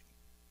real quick.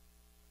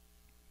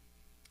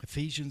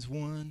 Ephesians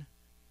 1,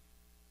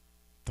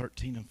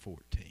 13 and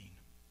 14.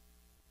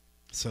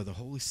 So the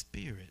Holy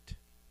Spirit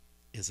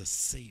is a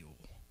seal.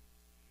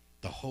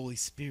 The Holy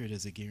Spirit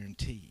is a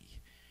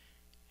guarantee.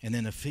 And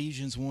then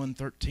Ephesians 1,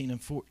 13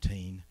 and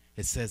 14,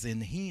 it says,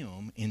 in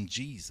him, in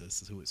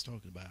Jesus, is who it's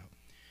talking about,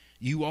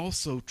 you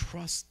also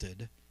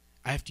trusted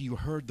after you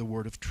heard the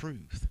word of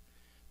truth,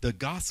 the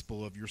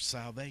gospel of your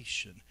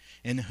salvation,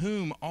 in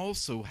whom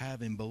also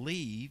having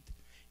believed,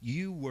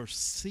 you were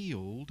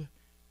sealed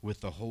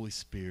with the Holy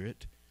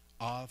Spirit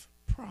of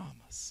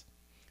promise.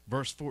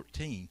 Verse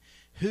 14,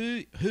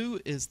 who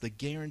is the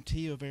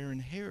guarantee of our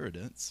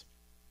inheritance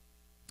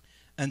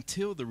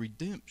until the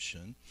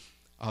redemption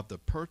of the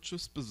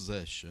purchased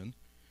possession,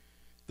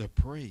 the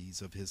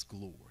praise of his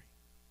glory.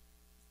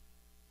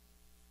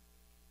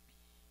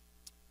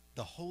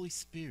 The Holy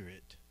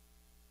Spirit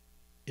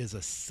is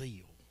a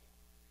seal.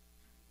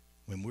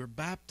 When we're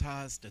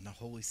baptized in the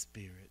Holy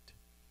Spirit,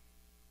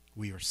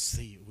 we are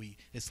sealed.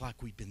 It's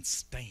like we've been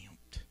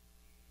stamped.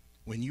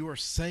 When you are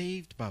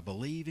saved by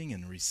believing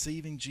and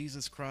receiving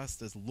Jesus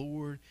Christ as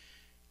Lord,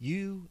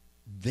 you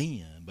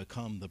then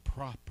become the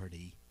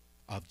property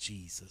of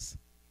Jesus.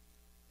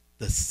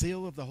 The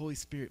seal of the Holy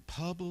Spirit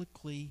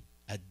publicly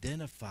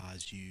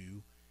identifies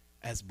you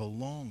as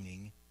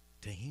belonging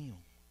to him.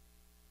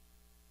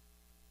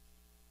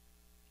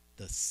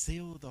 The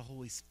seal of the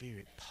Holy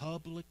Spirit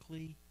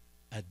publicly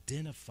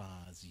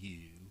identifies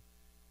you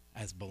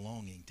as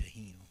belonging to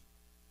him.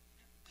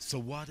 So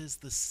what is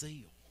the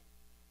seal?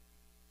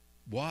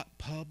 What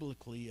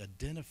publicly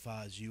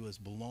identifies you as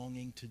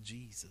belonging to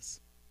Jesus?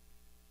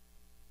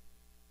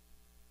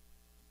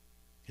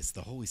 It's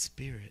the Holy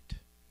Spirit.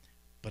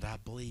 But I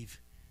believe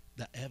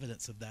the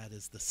evidence of that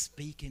is the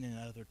speaking in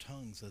other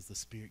tongues as the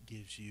Spirit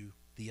gives you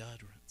the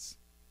utterance.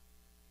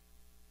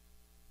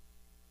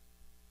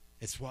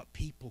 It's what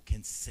people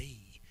can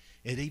see.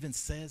 It even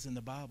says in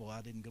the Bible,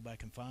 I didn't go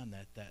back and find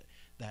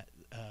that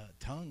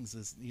tongues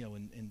is,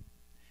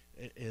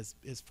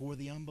 is for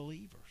the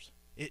unbelievers.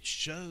 It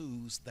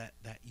shows that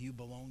you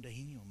belong to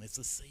him. It's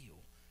a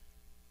seal.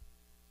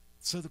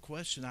 So the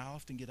question I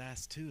often get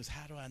asked too is,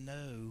 how do I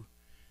know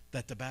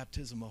that the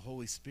baptism of the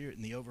Holy Spirit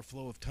and the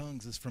overflow of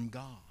tongues is from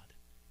God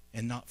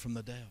and not from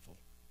the devil?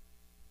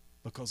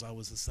 Because I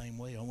was the same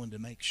way. I wanted to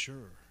make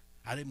sure.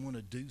 I didn't want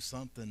to do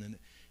something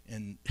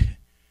and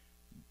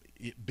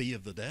it be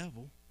of the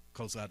devil,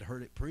 because I'd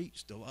heard it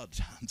preached a lot of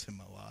times in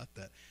my life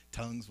that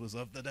tongues was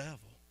of the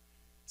devil.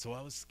 So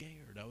I was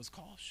scared. I was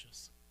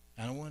cautious.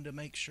 And I wanted to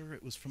make sure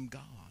it was from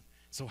God.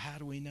 So how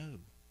do we know?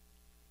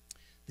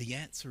 The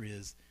answer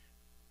is,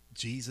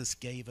 Jesus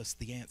gave us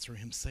the answer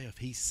himself.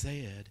 He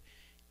said,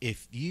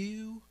 if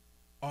you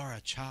are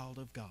a child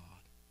of God,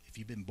 if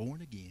you've been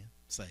born again,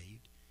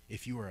 saved,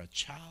 if you are a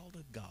child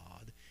of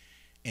God,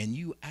 and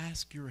you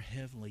ask your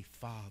heavenly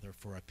Father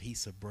for a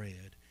piece of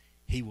bread,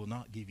 he will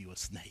not give you a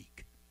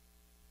snake.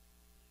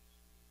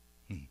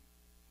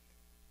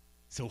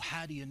 So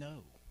how do you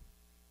know?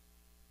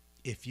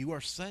 if you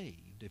are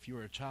saved, if you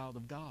are a child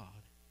of God,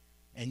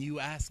 and you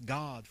ask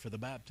God for the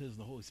baptism of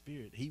the Holy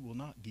Spirit, he will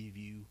not give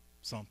you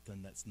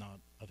something that's not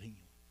of him.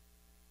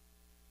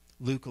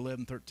 Luke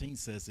 11:13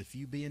 says, if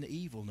you being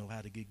evil know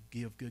how to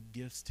give good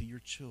gifts to your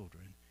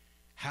children,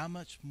 how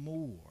much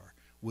more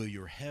will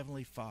your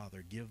heavenly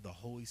Father give the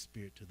Holy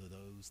Spirit to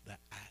those that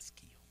ask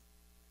him?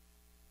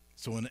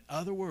 So in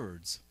other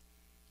words,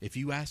 if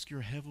you ask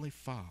your heavenly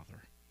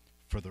Father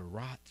for the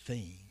right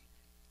thing,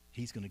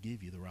 he's going to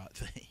give you the right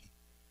thing.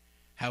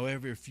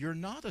 However, if you're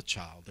not a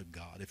child of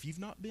God, if you've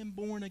not been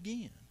born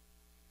again,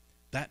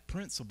 that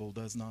principle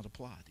does not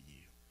apply to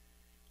you.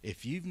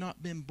 If you've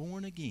not been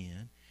born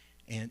again,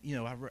 and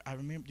I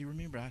remember. Do you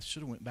remember? I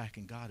should have went back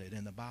and got it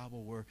in the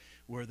Bible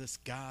where this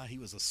guy, he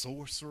was a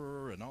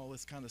sorcerer and all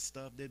this kind of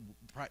stuff, did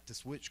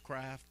practice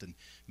witchcraft and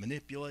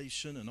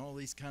manipulation and all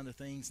these kind of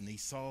things, and he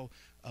saw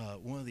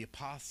one of the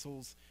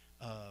apostles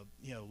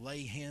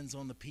lay hands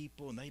on the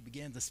people, and they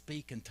began to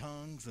speak in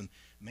tongues, and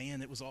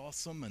man, it was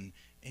awesome.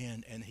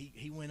 And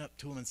he went up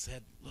to him and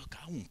said, look,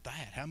 I want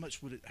that. How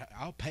much would it?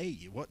 I'll pay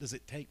you. What does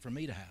it take for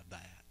me to have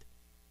that?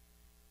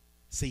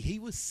 See, he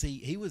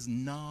was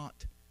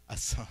not a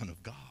son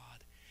of God,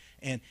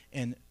 and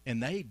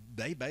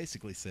they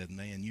basically said,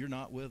 man, you're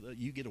not with us,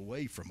 you get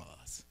away from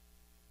us,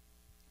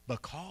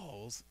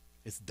 because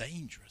it's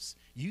dangerous.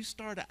 You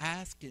start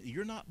asking,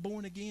 you're not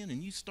born again,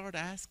 and you start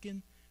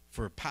asking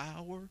for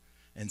power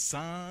and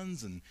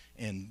signs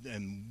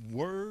and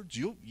words,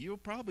 you'll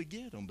probably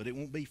get them, but it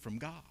won't be from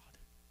God.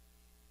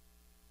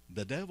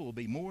 The devil will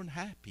be more than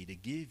happy to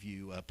give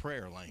you a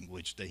prayer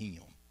language to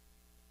him.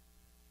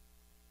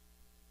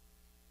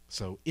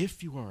 So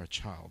if you are a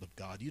child of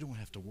God, you don't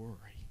have to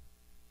worry.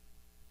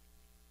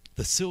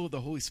 The seal of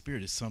the Holy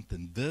Spirit is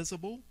something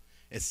visible,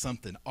 it's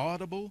something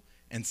audible,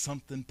 and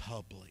something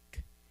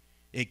public.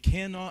 It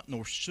cannot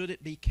nor should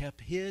it be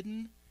kept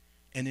hidden,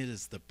 and it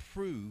is the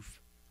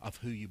proof of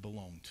who you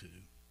belong to.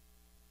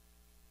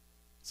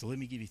 So let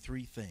me give you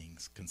 3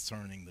 things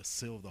concerning the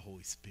seal of the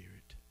Holy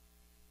Spirit.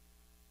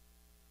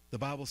 The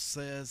Bible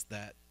says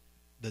that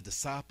the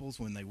disciples,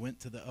 when they went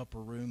to the upper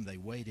room, they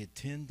waited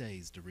 10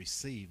 days to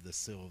receive the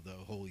seal of the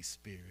Holy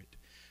Spirit.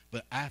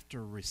 But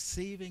after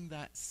receiving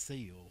that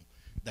seal,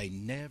 they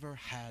never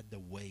had to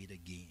wait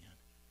again.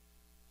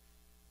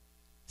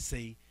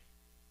 See,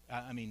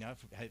 I mean, how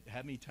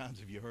many times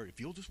have you heard,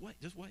 if you'll just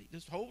wait,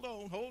 just hold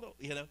on,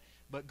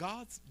 But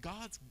God's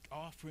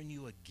offering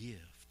you a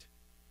gift,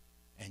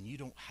 and you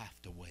don't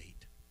have to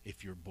wait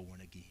if you're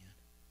born again.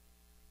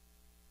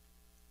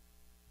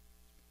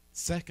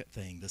 Second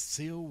thing, the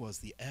seal was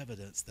the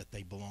evidence that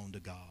they belonged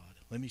to God.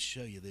 Let me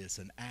show you this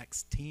in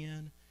Acts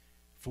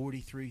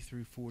 10:43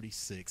 through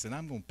 46. And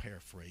I'm going to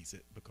paraphrase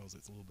it because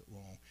it's a little bit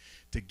long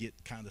to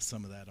get kind of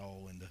some of that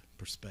all into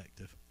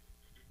perspective.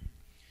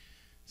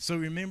 So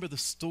remember the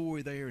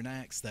story there in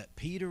Acts that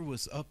Peter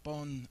was up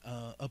on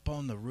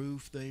the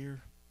roof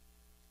there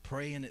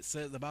praying.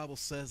 The Bible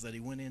says that he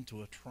went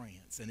into a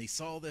trance, and he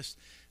saw this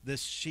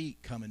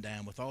sheet coming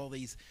down with all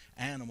these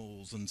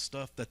animals and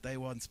stuff that they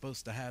wasn't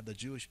supposed to have. The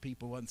Jewish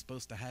people wasn't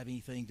supposed to have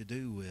anything to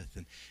do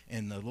with.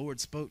 And the Lord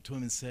spoke to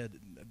him and said,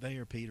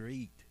 "There, Peter,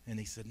 eat." And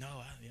he said,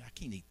 "No, I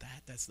can't eat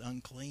that. That's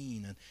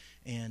unclean."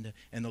 And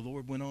the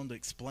Lord went on to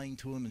explain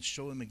to him and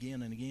show him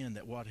again and again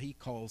that what he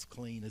calls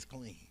clean is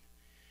clean.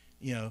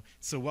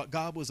 So what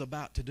God was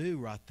about to do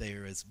right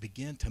there is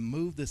begin to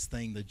move this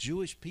thing. The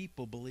Jewish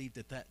people believed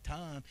at that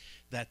time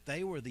that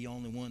they were the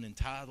only one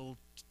entitled,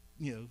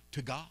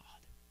 to God.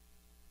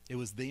 It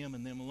was them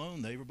and them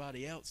alone.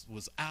 Everybody else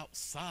was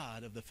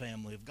outside of the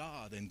family of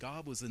God. And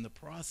God was in the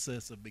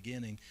process of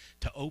beginning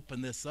to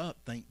open this up,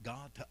 thank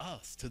God, to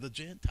us, to the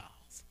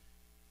Gentiles.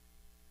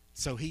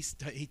 So he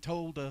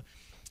told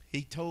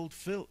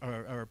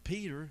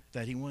Peter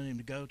that he wanted him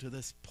to go to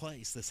this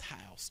place, this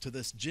house, to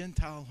this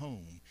Gentile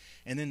home.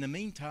 And in the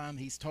meantime,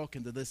 he's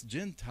talking to this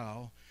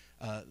Gentile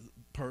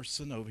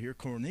person over here,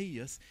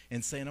 Cornelius,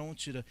 and saying, I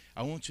want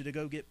you to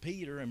go get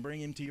Peter and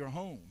bring him to your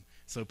home.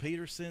 So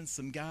Peter sends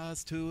some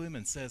guys to him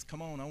and says,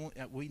 come on,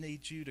 we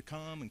need you to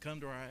come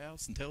to our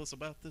house and tell us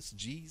about this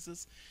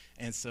Jesus.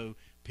 And so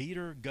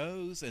Peter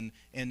goes, and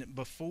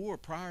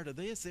prior to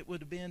this, it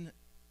would have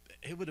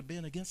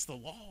been against the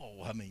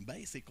law. I mean,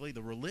 basically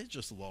the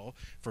religious law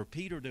for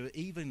Peter to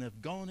even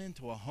have gone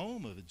into a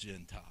home of a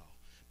Gentile.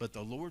 But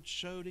the Lord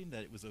showed him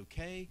that it was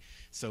okay.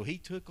 So he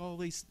took all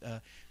these,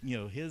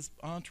 his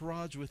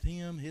entourage with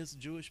him, his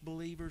Jewish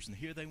believers, and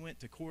here they went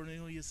to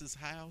Cornelius'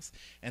 house,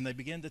 and they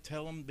began to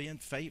tell him, being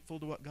faithful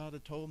to what God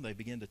had told them, they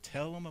began to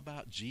tell him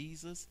about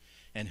Jesus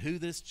and who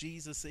this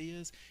Jesus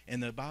is.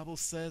 And the Bible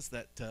says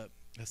that,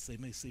 let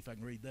me see if I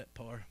can read that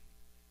part.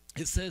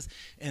 It says,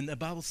 and the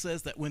Bible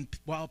says that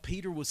while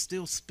Peter was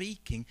still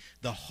speaking,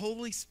 the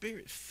Holy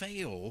Spirit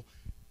fell,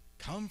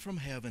 come from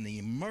heaven, he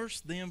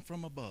immersed them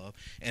from above,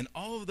 and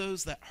all of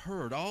those that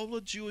heard, all the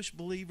Jewish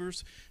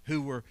believers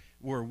who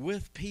were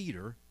with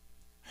Peter,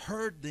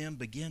 heard them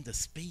begin to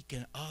speak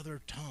in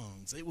other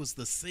tongues. It was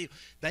the seal.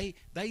 They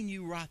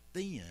knew right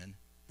then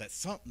that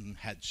something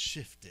had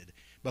shifted,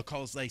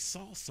 because they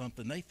saw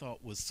something they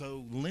thought was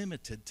so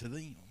limited to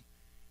them.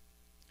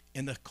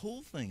 And the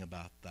cool thing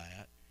about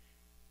that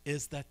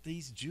is that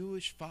these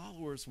Jewish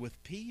followers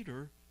with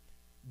Peter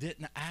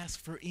didn't ask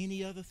for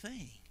any other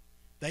thing.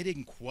 They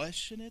didn't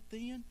question it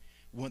then.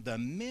 When the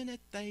minute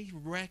they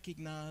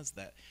recognized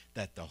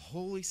that the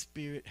Holy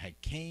Spirit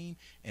had came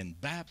and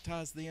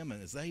baptized them,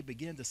 and as they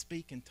began to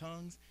speak in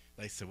tongues,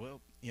 they said,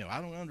 well,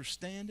 I don't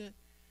understand it,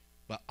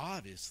 but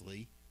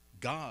obviously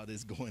God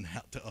is going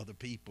out to other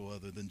people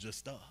other than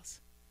just us.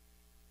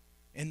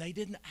 And they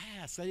didn't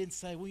ask. They didn't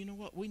say, well, you know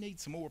what? We need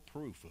some more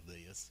proof of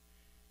this.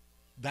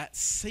 That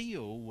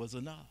seal was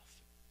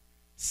enough.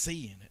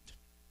 Seeing it.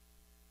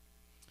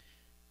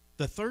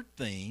 The third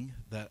thing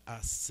that I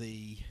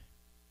see,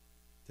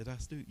 did I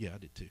do? Yeah, I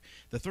did too.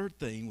 The third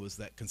thing was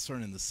that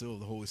concerning the seal of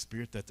the Holy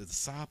Spirit, that the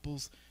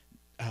disciples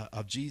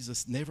of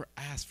Jesus never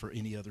asked for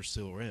any other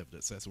seal or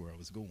evidence. That's where I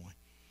was going.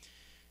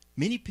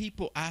 Many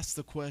people ask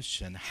the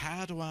question,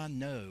 how do I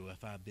know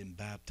if I've been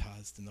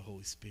baptized in the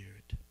Holy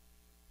Spirit?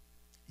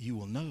 You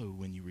will know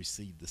when you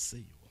receive the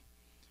seal.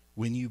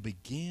 When you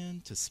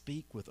begin to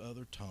speak with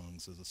other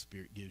tongues as the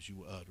Spirit gives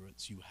you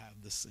utterance, you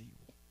have the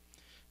seal.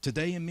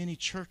 Today in many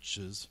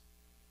churches,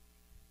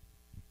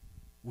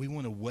 we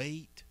want to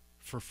wait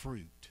for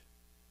fruit.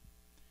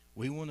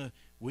 We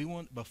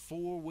want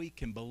before we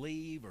can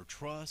believe or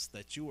trust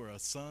that you are a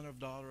son or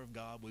daughter of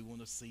God, we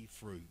want to see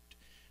fruit.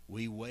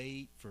 We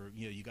wait for,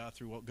 you got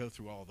to go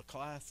through all the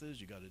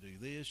classes, you got to do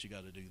this, you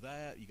got to do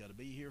that, you got to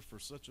be here for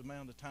such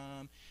amount of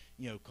time,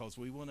 because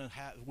we want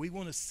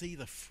to see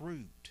the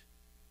fruit.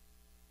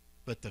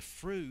 But the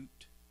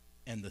fruit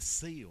and the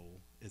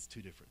seal is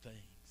two different things.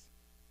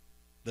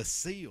 The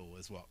seal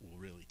is what will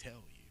really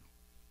tell you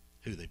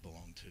who they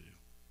belong to.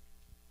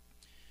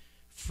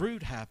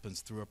 Fruit happens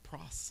through a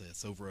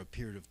process over a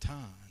period of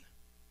time,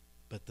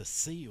 but the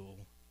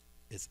seal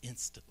is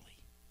instantly.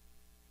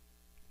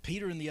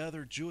 Peter and the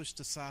other Jewish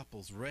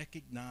disciples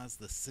recognized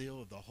the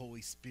seal of the Holy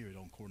Spirit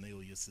on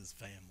Cornelius'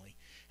 family,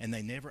 and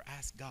they never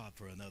asked God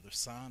for another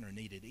sign or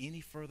needed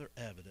any further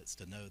evidence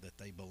to know that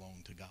they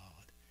belonged to God.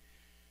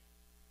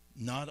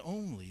 Not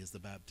only is the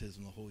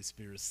baptism of the Holy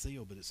Spirit a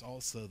seal, but it's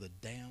also the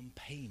down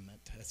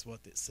payment, that's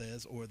what it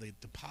says, or the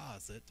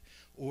deposit,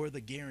 or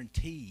the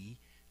guarantee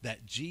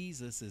that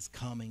Jesus is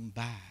coming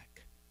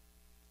back.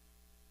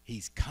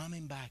 He's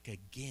coming back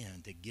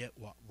again to get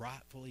what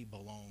rightfully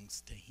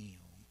belongs to him.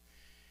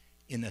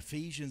 In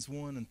Ephesians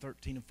 1 and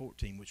 13 and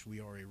 14, which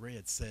we already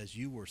read, says,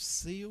 you were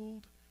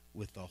sealed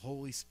with the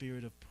Holy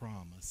Spirit of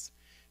promise,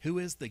 who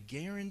is the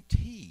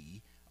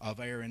guarantee of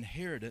our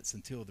inheritance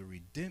until the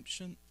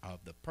redemption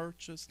of the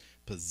purchased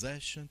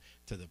possession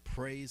to the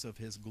praise of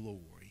his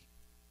glory.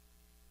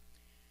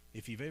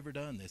 If you've ever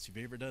done this, if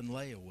you've ever done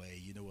layaway,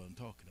 you know what I'm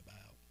talking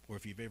about. Or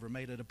if you've ever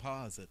made a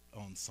deposit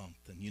on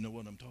something, you know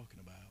what I'm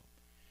talking about.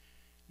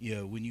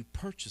 When you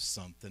purchase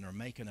something or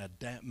make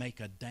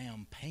a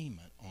down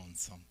payment on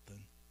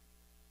something,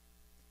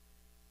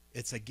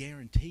 it's a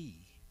guarantee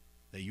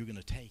that you're going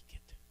to take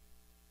it.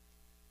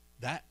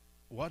 That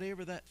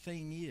whatever that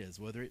thing is,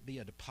 whether it be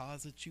a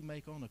deposit you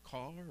make on a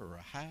car or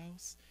a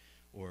house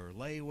or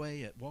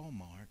layaway at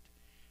Walmart,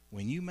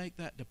 when you make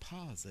that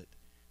deposit,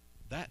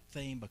 that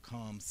thing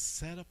becomes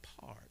set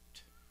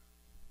apart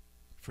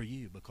for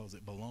you because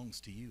it belongs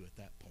to you at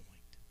that point,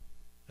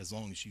 as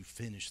long as you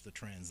finish the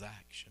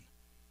transaction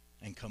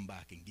and come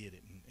back and get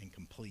it and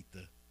complete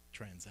the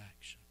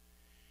transaction.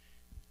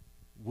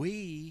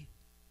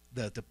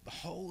 The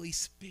Holy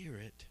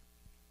Spirit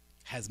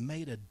has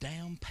made a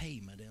down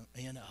payment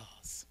in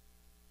us,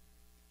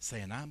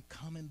 saying, I'm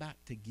coming back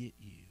to get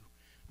you.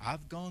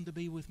 I've gone to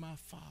be with my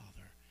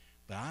Father,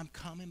 but I'm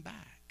coming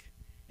back,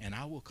 and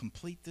I will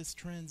complete this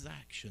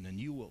transaction, and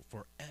you will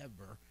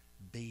forever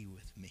be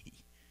with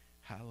me.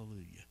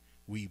 Hallelujah.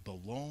 We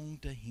belong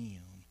to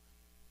him.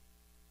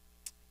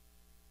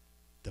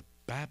 The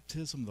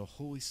baptism of the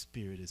Holy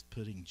Spirit is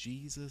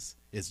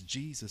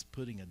Jesus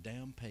putting a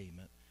down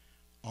payment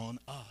on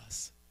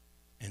us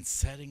and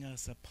setting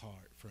us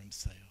apart for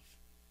himself.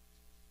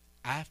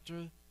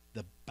 After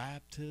the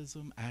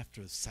baptism,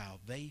 after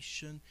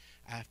salvation,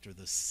 after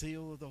the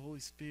seal of the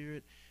Holy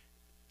Spirit,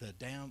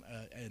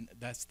 and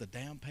that's the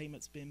down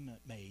payment's been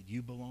made.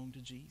 You belong to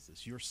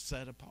Jesus. You're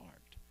set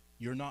apart.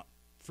 You're not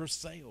for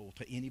sale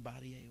to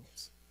anybody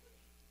else.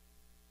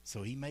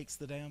 So he makes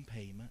the down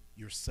payment.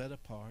 You're set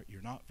apart.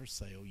 You're not for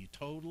sale. You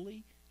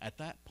totally, at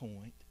that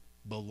point,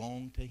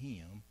 belong to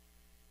him.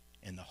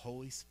 And the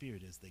Holy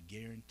Spirit is the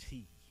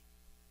guarantee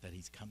that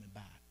he's coming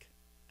back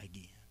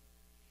again.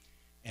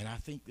 And I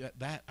think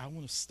that I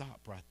want to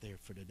stop right there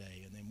for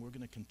today, and then we're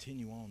going to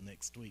continue on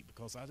next week,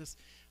 because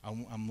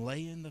I'm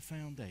laying the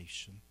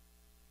foundation,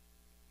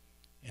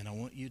 and I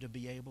want you to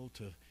be able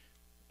to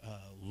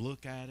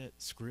look at it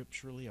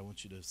scripturally. I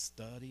want you to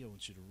study. I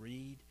want you to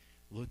read.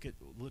 Look at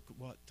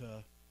what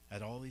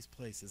at all these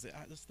places.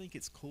 I just think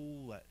it's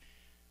cool that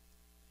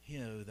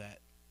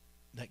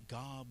that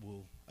God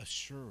will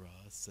assure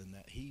us, and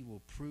that he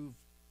will prove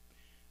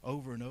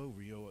over and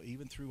over,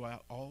 even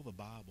throughout all the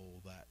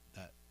Bible,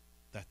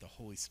 that the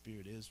Holy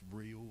Spirit is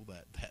real,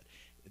 that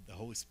the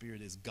Holy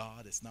Spirit is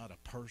God. It's not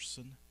a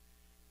person.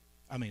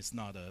 I mean, it's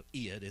not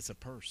it's a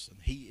person.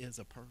 He is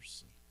a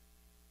person.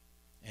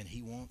 And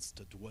he wants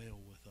to dwell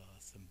with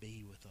us and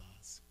be with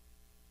us.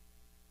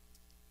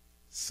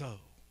 So,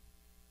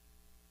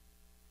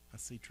 I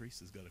see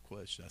Teresa's got a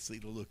question. I see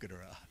the look at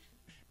her eye.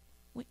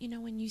 Well,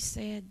 when you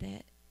said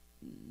that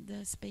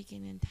the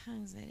speaking in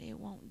tongues, that it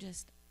won't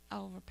just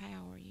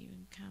overpower you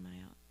and come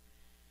out,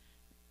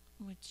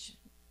 which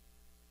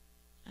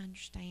I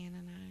understand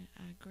and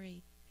I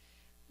agree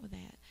with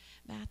that.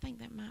 But I think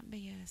that might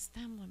be a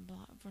stumbling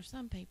block for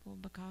some people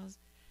because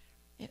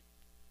it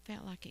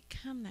felt like it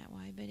come that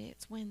way, but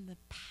it's when the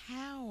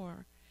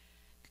power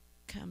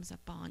comes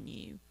upon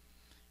you.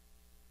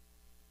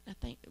 I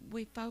think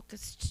we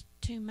focused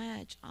too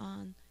much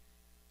on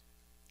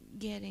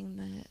getting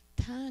the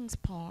tongues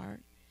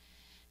part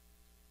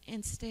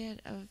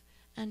instead of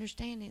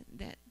understanding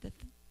that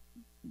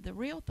the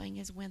real thing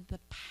is when the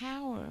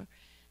power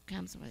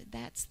comes with it.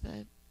 That's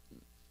the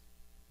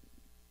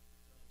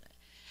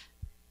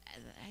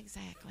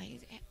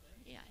exactly.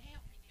 Yeah,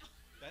 help me.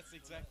 That's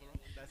exactly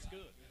right. That's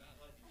good.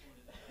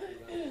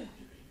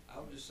 I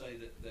would just say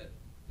that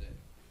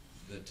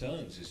the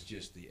tongues is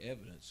just the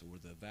evidence or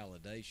the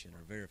validation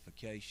or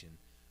verification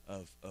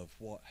of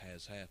what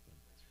has happened.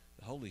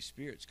 The Holy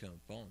Spirit's come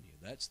upon you.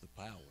 That's the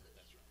power.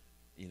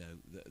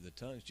 The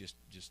tongues just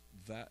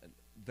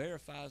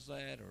verifies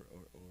that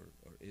or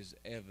is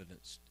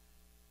evidence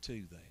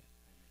to that.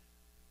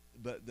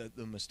 But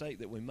the mistake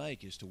that we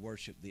make is to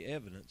worship the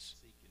evidence.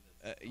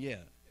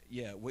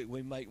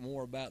 We make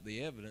more about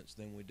the evidence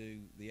than we do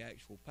the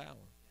actual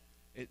power.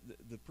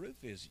 The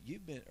proof is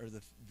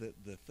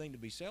the thing to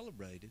be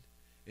celebrated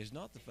is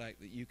not the fact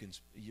that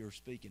you're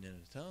speaking in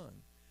a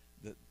tongue.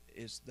 That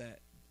it's that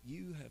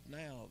you have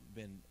now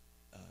been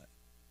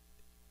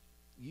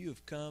you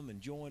have come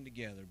and joined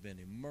together, been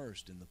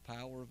immersed in the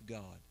power of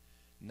God,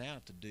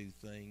 now to do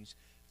things.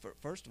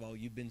 First of all,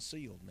 you've been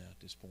sealed now at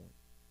this point,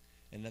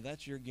 and now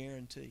that's your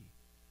guarantee.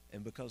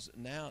 And because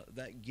now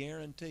that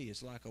guarantee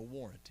is like a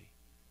warranty,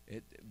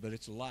 but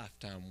it's a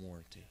lifetime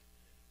warranty.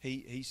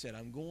 He said,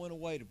 I'm going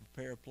away to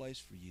prepare a place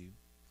for you,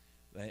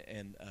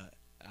 and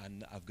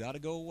I've got to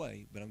go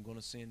away, but I'm going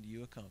to send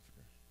you a comforter.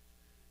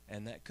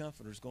 And that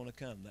comforter is going to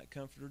come. That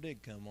comforter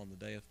did come on the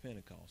day of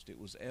Pentecost. It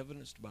was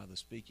evidenced by the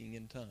speaking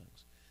in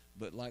tongues.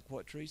 But like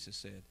what Teresa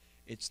said,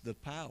 it's the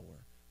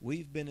power.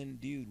 We've been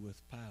endued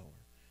with power.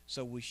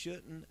 So we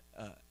shouldn't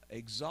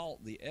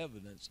exalt the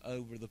evidence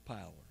over the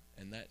power.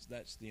 And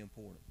that's the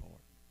important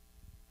part.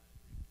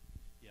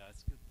 Yeah,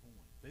 that's a good point.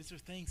 These are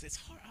things, it's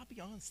hard, I'll be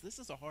honest, this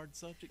is a hard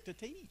subject to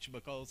teach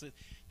because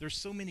there's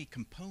so many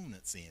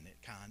components in it,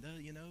 kind of,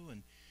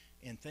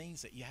 and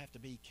things that you have to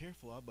be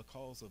careful of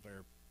because of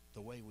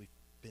the way we've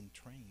been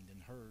trained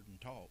and heard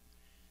and taught.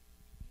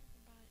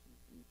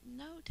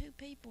 No two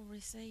people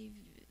receive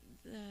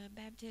the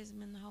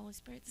baptism in the Holy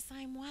Spirit the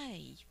same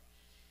way.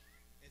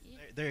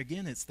 There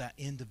again, it's that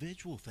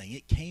individual thing.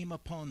 It came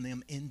upon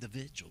them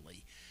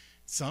individually.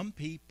 Some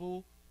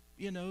people,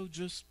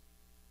 just,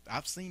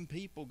 I've seen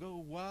people go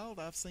wild.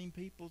 I've seen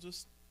people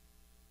just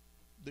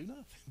do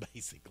nothing,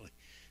 basically.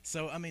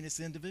 So, I mean, it's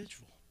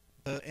individual.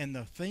 And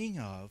the thing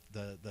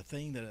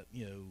that,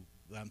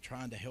 I'm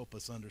trying to help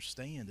us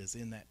understand is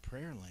in that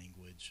prayer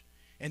language.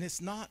 And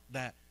it's not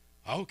that,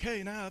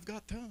 okay, now I've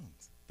got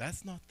tongues.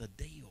 That's not the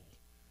deal.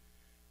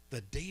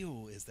 The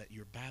deal is that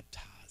you're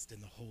baptized in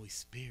the Holy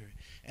Spirit,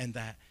 and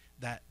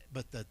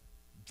but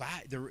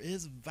there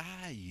is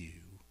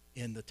value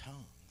in the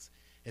tongues.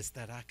 It's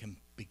that I can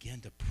begin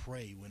to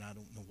pray when I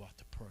don't know what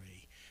to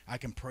pray. I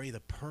can pray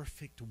the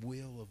perfect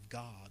will of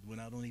God when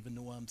I don't even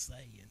know what I'm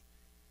saying.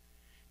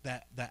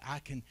 That I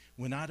can,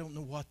 when I don't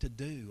know what to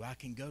do, I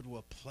can go to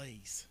a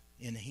place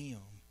in Him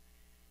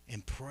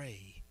and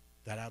pray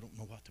that I don't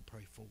know what to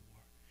pray for.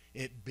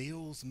 It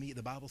builds me.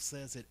 The Bible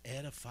says it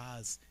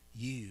edifies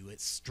you.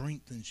 It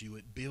strengthens you.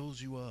 It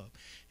builds you up.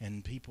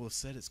 And people have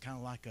said it's kind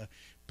of like a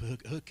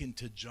hook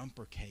into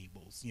jumper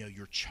cables.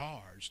 You're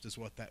charged is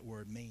what that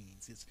word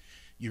means.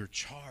 You're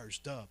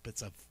charged up.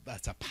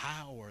 That's a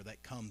power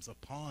that comes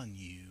upon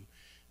you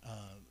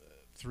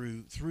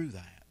through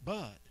that.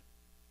 But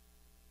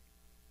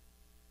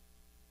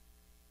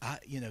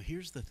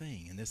here's the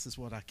thing, and this is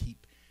what I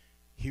keep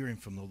hearing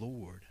from the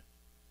Lord.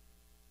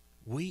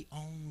 We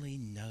only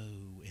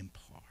know in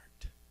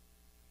part.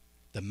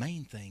 The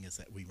main thing is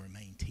that we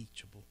remain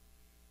teachable,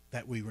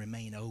 that we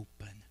remain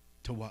open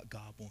to what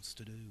God wants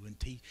to do and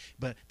teach.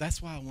 But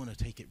that's why I want to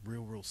take it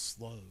real, real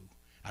slow.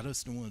 I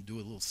just don't want to do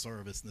a little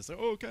service and say,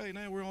 okay,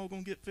 now we're all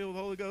going to get filled with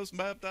the Holy Ghost and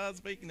baptized,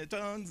 speaking in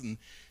tongues, and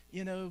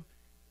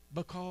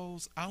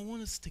because I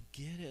want us to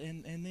get it,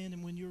 and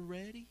then when you're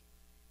ready,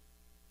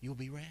 you'll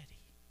be ready.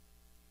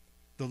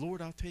 The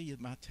Lord, I'll tell you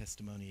my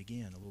testimony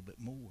again a little bit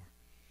more.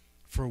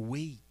 For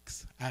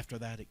weeks after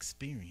that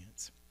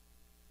experience,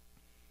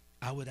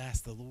 I would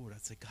ask the Lord,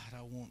 I'd say, God,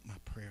 I want my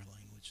prayer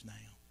language now.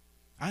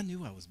 I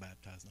knew I was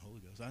baptized in the Holy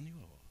Ghost. I knew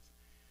I was.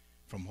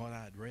 From what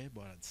I had read,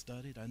 what I'd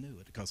studied, I knew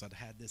it because I'd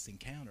had this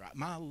encounter.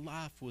 My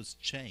life was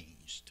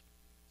changed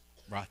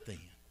right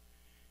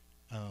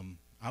then.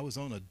 I was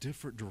on a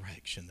different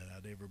direction than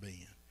I'd ever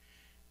been.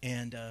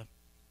 And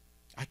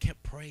I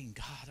kept praying,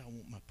 God, I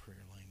want my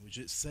prayer language.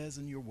 It says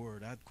in your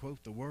word. I'd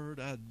quote the word.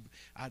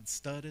 I'd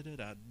studied it.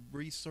 I'd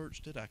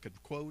researched it. I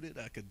could quote it.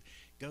 I could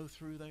go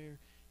through there.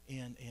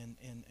 And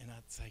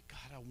I'd say,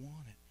 God, I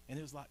want it. And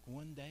it was like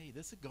one day,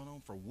 this had gone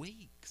on for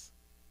weeks.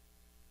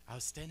 I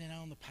was standing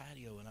out on the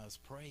patio and I was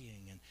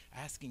praying and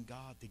asking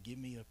God to give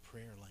me a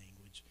prayer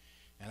language.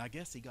 And I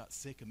guess he got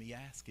sick of me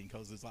asking,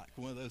 because it's like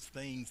one of those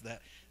things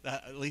that,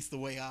 at least the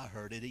way I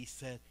heard it, he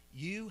said,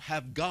 you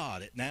have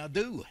got it, now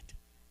do it.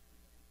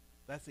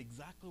 That's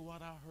exactly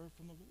what I heard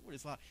from the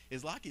Lord.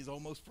 It's like he's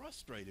almost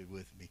frustrated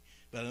with me.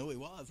 But I know he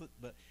wasn't.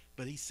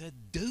 But he said,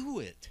 do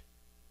it.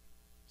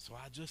 So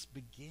I just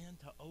began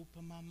to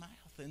open my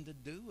mouth and to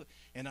do it.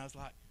 And I was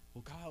like,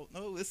 well, God,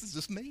 no, this is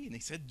just me. And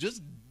he said,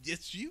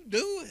 it's you,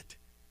 do it.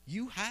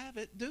 You have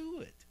it,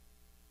 do it.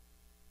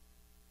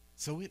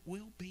 So it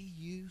will be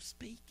you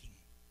speaking.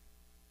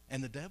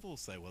 And the devil will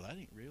say, well, that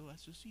ain't real.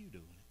 That's just you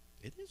doing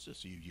it. It is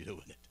just you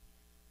doing it.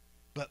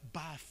 But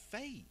by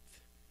faith,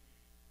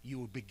 you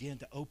will begin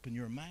to open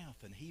your mouth,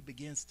 and he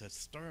begins to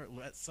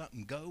let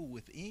something go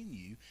within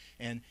you.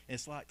 And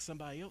it's like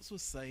somebody else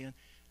was saying,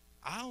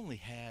 I only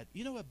had,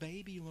 a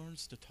baby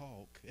learns to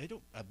talk.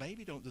 A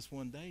baby don't just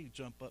one day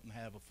jump up and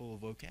have a full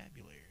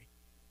vocabulary.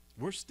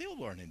 We're still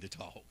learning to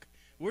talk.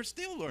 We're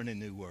still learning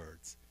new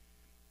words.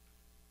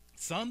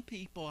 Some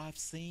people I've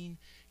seen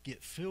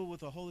get filled with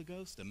the Holy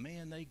Ghost, and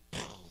man,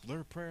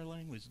 their prayer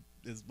language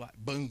is like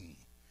boom.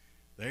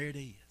 There it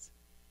is.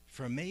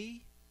 For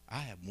me, I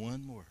have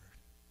one word.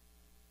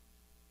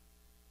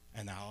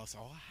 And that's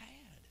all I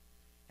had.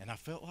 And I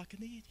felt like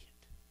an idiot.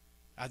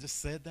 I just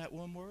said that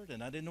one word,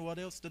 and I didn't know what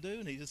else to do,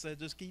 and he just said,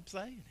 just keep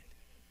saying it.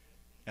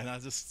 And I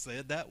just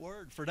said that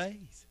word for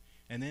days.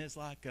 And then it's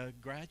like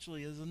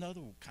gradually there's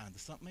another kind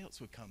of something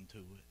else would come to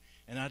it.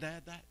 And I'd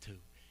add that to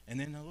it. And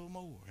then a little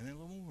more, and then a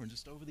little more. And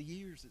just over the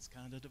years, it's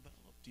kind of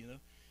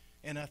developed,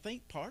 And I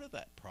think part of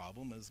that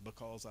problem is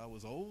because I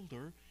was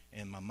older,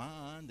 and my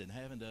mind, and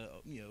having to,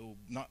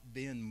 not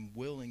being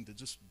willing to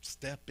just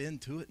step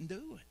into it and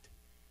do it.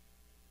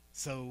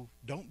 So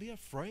don't be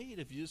afraid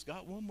if you just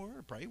got one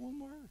word. Pray one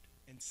word.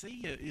 And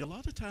see, a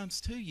lot of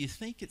times, too, you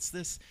think it's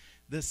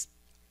this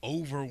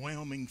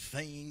overwhelming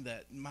thing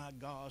that, my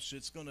gosh, you're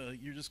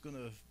just going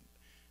to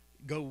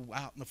go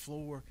out on the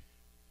floor.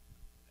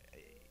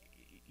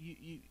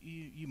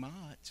 You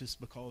might, just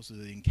because of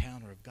the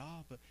encounter of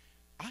God, but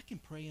I can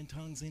pray in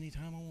tongues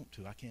anytime I want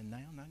to. I can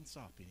now, and I can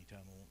stop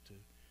anytime I want to.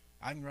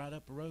 I can ride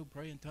up a road,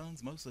 pray in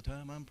tongues. Most of the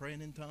time, I'm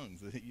praying in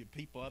tongues.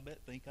 People, I bet,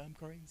 think I'm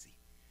crazy.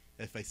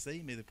 If they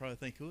see me, they probably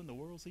think, who in the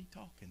world is he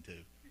talking to?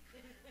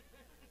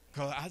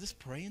 Because I just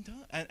pray in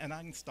tongues, and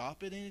I can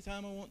stop it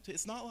anytime I want to.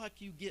 It's not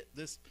like you get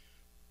this,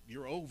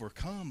 you're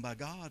overcome by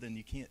God and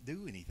you can't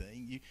do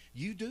anything.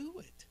 You do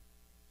it.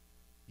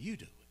 You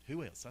do it.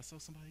 Who else? I saw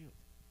somebody else.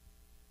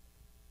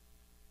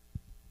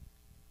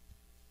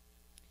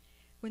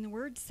 When the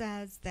word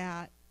says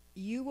that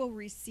you will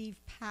receive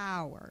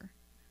power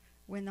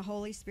when the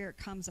Holy Spirit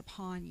comes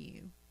upon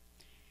you,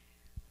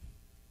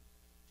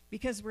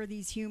 because we're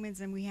these humans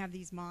and we have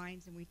these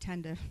minds and we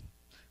tend to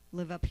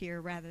live up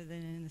here rather than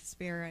in the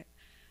spirit,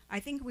 I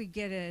think we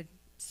get a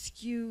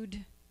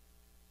skewed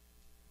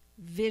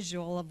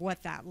visual of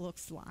what that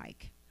looks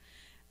like.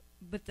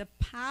 But the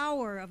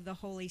power of the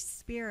Holy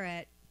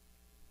Spirit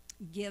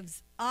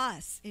gives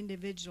us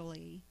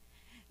individually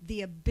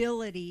the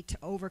ability to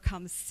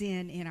overcome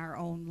sin in our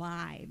own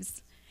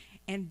lives.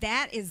 And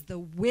that is the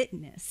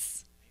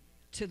witness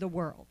to the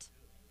world.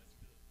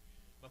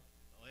 Well,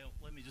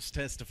 let me just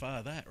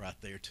testify that right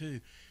there, too.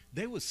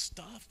 There was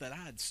stuff that I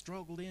had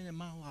struggled in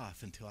my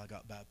life until I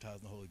got baptized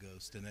in the Holy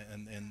Ghost. And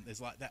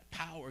it's like that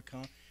power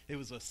come. It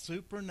was a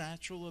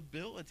supernatural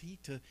ability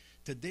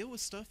to deal with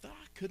stuff that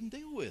I couldn't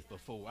deal with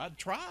before. I'd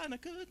try and I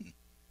couldn't.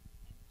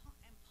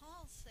 And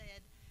Paul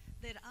said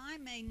that I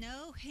may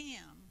know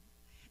him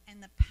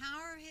and the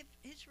power of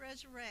his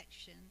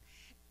resurrection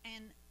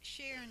and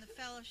share in the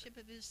fellowship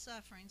of his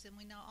sufferings. And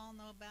we all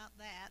know about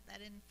that.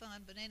 That isn't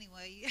fun, but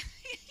anyway,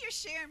 you're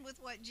sharing with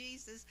what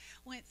Jesus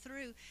went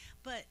through.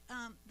 But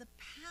the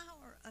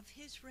power of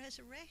his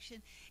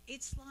resurrection,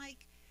 it's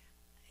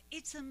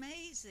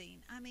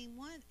amazing.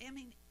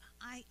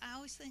 I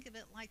always think of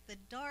it like the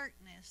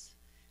darkness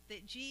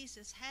that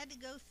Jesus had to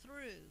go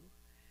through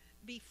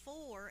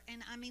before.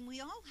 And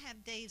we all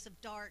have days of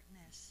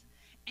darkness.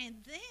 And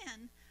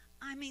then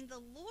the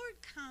Lord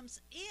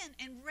comes in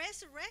and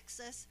resurrects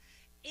us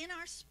in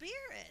our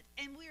spirit,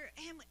 and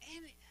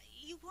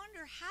you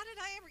wonder, how did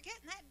I ever get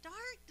in that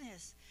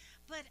darkness?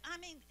 But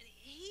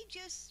he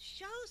just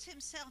shows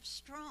himself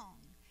strong,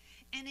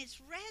 and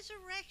it's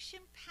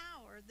resurrection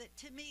power that,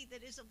 to me,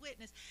 that is a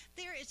witness.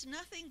 There is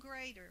nothing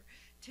greater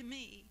to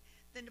me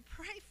than to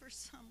pray for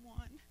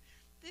someone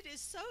that is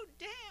so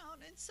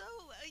down and so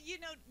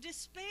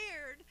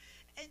despaired,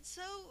 and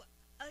so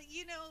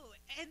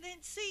and then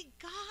see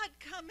God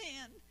come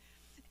in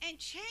and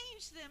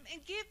change them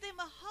and give them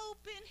a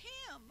hope in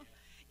him.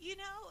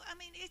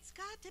 It's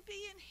got to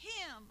be in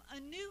him, a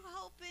new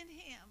hope in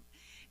him.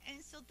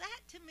 And so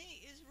that to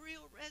me is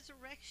real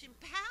resurrection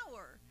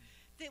power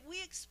that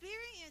we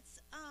experience.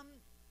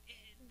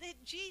 That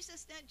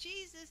Jesus, now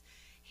Jesus,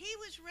 he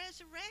was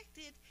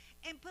resurrected,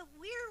 but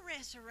we're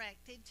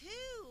resurrected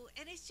too.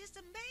 And it's just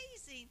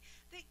amazing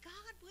that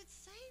God would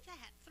say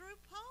that through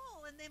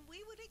Paul, and then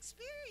we would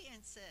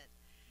experience it.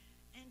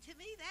 And to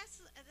me,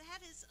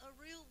 that is a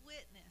real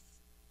witness.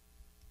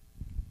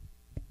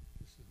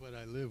 This is what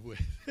I live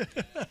with.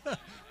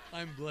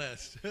 I'm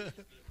blessed.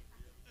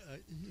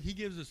 He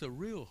gives us a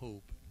real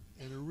hope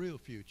and a real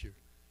future,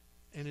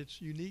 and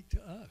it's unique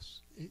to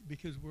us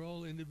because we're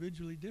all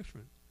individually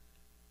different.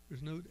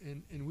 There's no,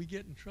 and we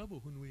get in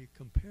trouble when we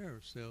compare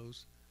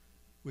ourselves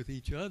with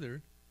each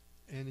other.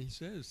 And he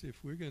says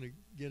if we're going to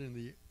get in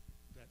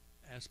that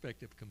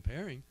aspect of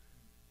comparing,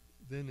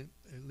 then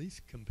at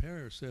least compare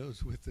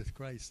ourselves with the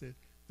Christ,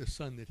 the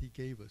Son that he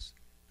gave us.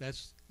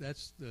 That's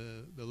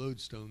the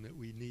lodestone that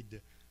we need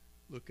to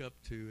look up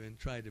to and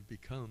try to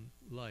become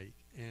like.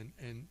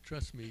 And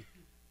trust me,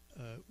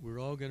 we're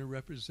all going to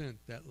represent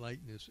that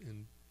likeness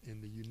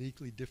in the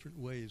uniquely different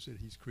ways that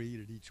he's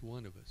created each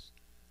one of us.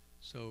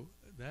 So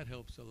that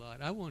helps a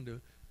lot. I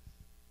wanted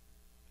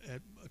to,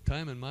 at a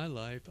time in my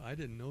life, I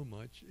didn't know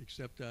much,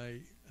 except I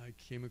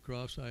came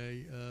across,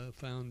 I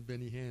found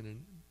Benny Hinn,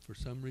 and for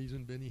some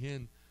reason Benny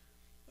Hinn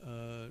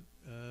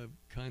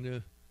kind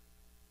of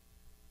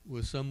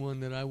was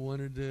someone that I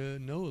wanted to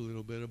know a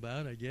little bit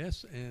about, I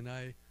guess, and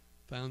I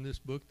found this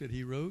book that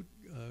he wrote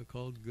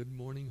called Good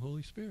Morning,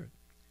 Holy Spirit.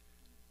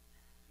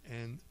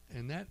 And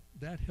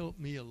that helped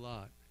me a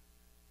lot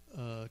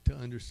to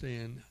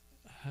understand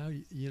how,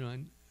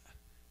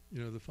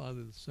 the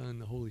Father, the Son,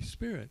 the Holy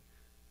Spirit.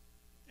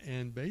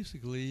 And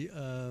basically,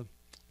 the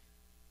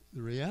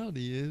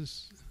reality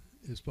is,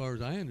 as far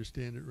as I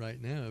understand it right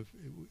now,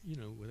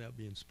 without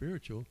being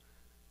spiritual,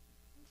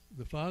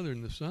 the Father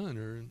and the Son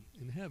are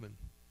in heaven.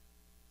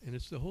 And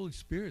it's the Holy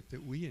Spirit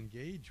that we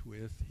engage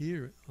with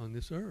here on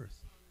this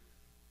earth.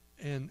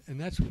 And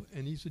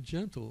he's a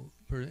gentle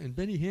person. And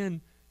Benny Hinn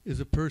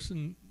is a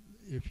person,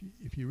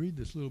 if you read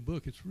this little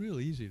book, it's real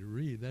easy to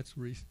read. That's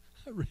the reason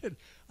I read.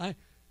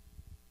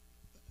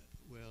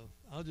 Well,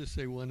 I'll just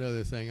say one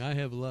other thing. I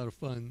have a lot of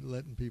fun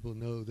letting people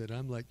know that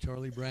I'm like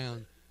Charlie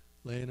Brown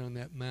laying on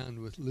that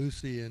mountain with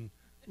Lucy and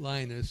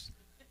Linus.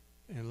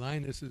 And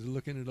Linus is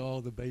looking at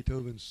all the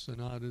Beethoven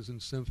sonatas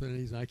and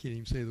symphonies. I can't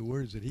even say the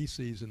words that he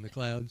sees in the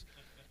clouds.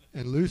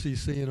 And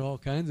Lucy's seeing all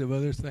kinds of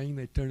other things.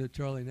 They turn to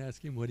Charlie and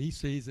ask him what he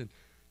sees. And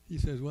he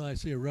says, well, I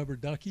see a rubber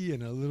ducky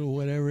and a little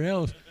whatever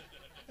else.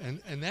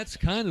 And that's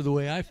kind of the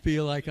way I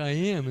feel like I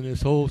am in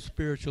this whole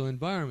spiritual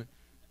environment.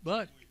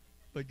 But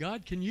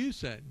God can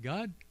use that.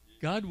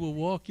 God will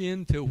walk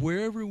into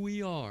wherever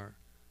we are,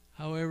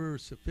 however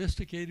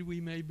sophisticated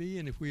we may be.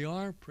 And if we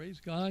are,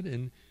 praise God.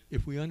 And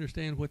if we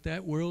understand what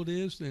that world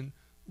is, then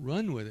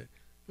run with it.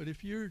 But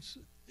if you're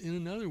in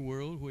another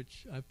world,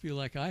 which I feel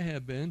like I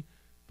have been,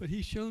 but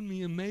he's shown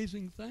me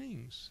amazing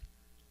things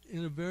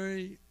in a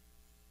very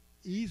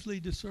easily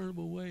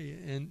discernible way.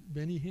 And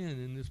Benny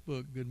Hinn in this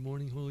book, Good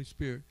Morning, Holy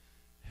Spirit,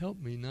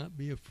 helped me not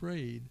be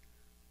afraid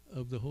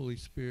of the Holy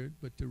Spirit,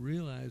 but to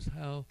realize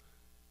how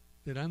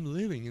that I'm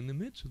living in the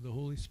midst of the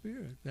Holy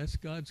Spirit. That's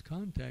God's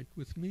contact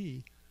with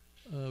me,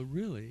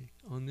 really,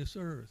 on this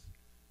earth.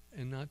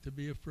 And not to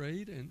be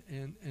afraid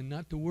and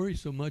not to worry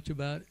so much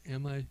about,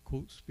 am I,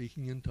 quote,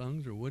 speaking in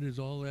tongues, or what is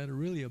all that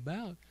really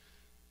about?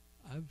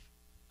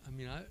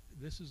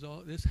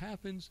 This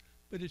happens,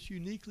 but it's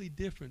uniquely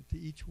different to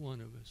each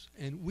one of us.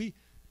 And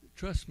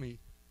trust me,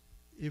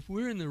 if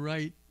we're in the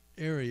right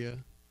area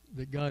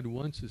that God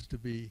wants us to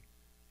be,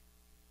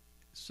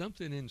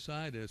 something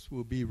inside us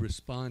will be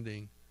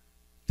responding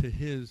to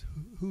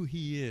who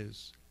he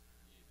is.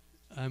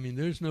 I mean,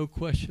 there's no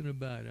question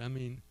about it. I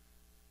mean,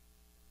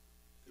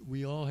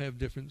 we all have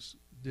different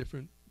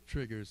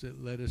triggers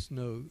that let us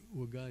know,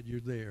 well, God,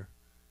 you're there.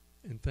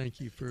 And thank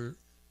you for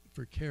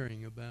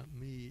caring about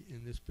me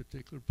in this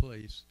particular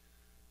place.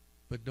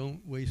 But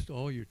don't waste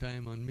all your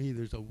time on me.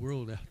 There's a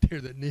world out there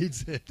that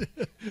needs it.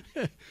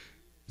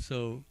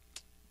 So,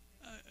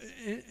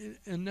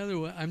 another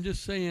way, I'm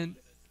just saying,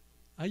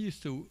 I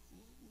used to,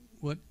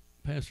 what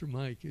Pastor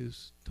Mike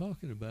is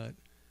talking about,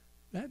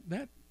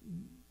 that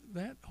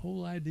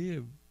whole idea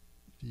of,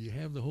 do you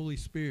have the Holy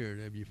Spirit?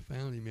 Have you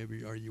found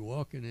him? Are you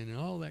walking in? And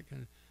all that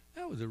kind of,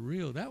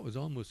 that was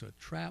almost a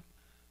trap,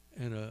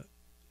 and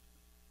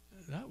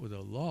that was a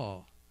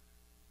law.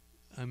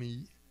 I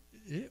mean,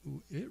 it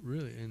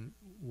really, and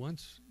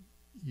once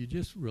you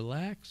just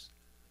relax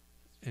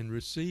and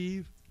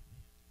receive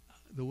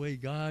the way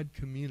God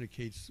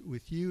communicates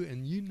with you,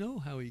 and you know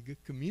how he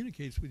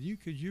communicates with you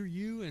because you're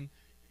you, and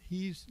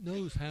he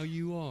knows how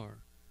you are,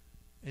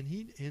 and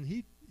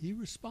he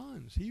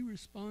responds. He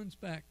responds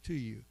back to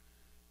you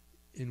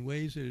in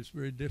ways that it's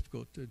very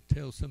difficult to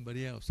tell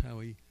somebody else how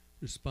he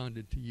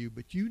responded to you.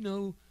 But you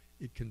know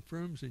it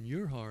confirms in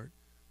your heart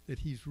that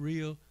he's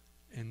real,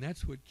 and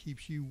that's what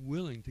keeps you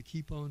willing to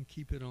keep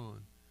it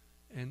on.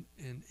 And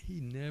he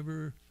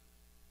never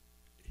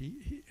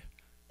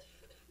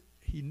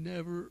he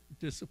never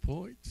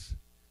disappoints.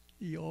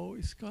 He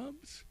always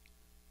comes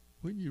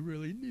when you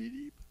really need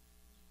him.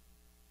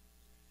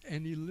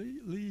 And he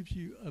leaves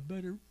you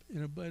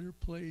in a better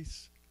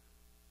place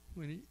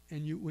when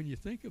you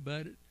think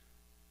about it.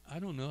 I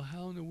don't know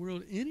how in the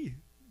world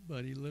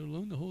anybody, let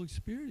alone the Holy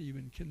Spirit,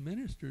 even can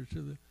minister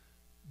to the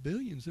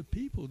billions of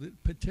people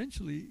that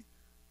potentially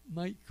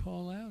might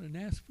call out and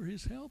ask for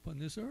his help on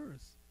this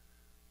earth.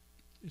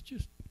 It's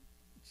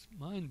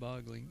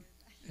mind-boggling.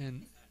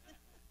 And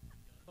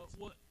but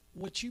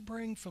what you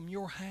bring from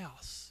your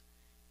house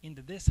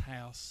into this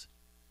house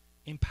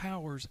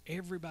empowers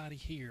everybody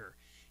here.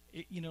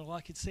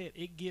 Like it said,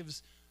 it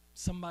gives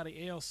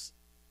somebody else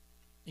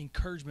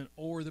encouragement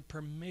or the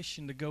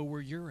permission to go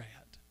where you're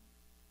at.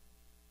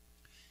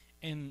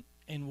 And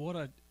what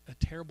a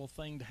terrible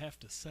thing to have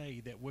to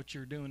say, that what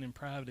you're doing in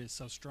private is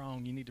so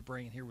strong, you need to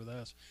bring it here with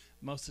us.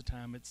 Most of the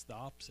time it's the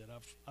opposite.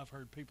 I've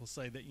heard people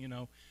say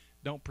that,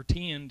 don't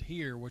pretend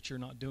here what you're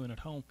not doing at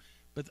home.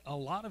 But a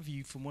lot of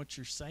you, from what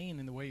you're saying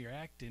and the way you're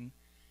acting,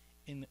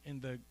 in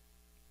the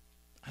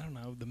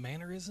the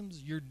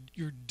mannerisms,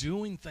 you're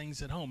doing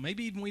things at home.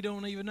 Maybe even we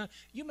don't even know.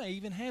 You may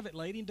even have it,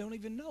 lady, and don't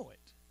even know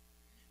it.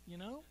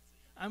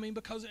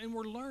 And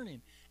we're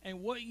learning.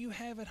 And what you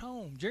have at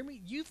home,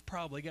 Jeremy, you've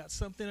probably got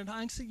something at home. I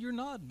can see you're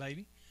nodding,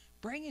 baby.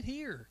 Bring it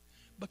here,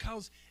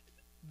 because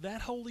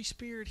that Holy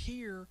Spirit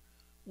here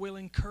will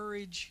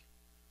encourage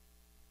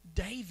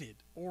David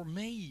or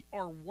me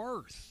or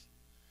Worth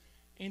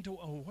into,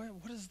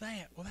 what is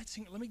that? Well,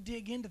 let me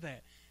dig into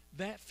that.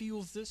 That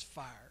fuels this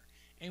fire.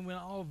 And when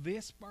all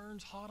this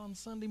burns hot on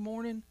Sunday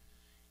morning,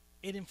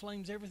 it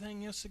inflames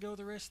everything else to go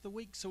the rest of the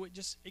week. So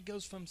it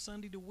goes from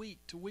Sunday to week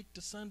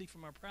to Sunday,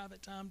 from our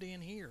private time to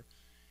in here.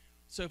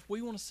 So if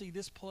we want to see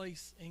this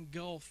place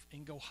engulf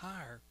and go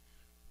higher,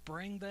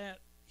 bring that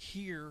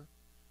here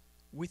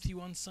with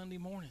you on Sunday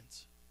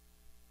mornings.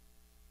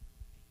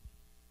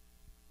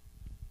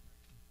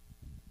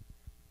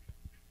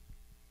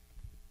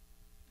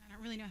 I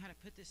don't really know how to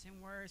put this in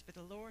words, but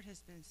the Lord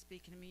has been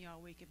speaking to me all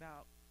week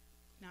about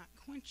not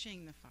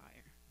quenching the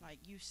fire. Like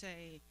you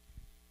say,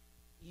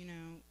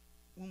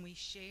 when we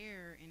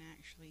share and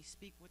actually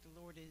speak what the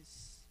Lord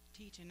is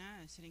teaching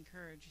us, it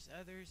encourages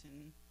others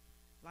and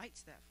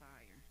lights that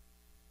fire.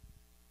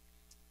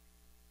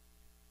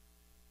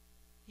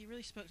 He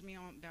really spoke to me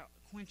about not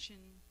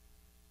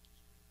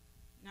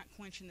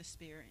quenching the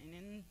Spirit. And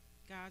in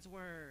God's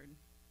Word,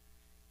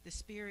 the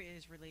Spirit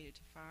is related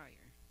to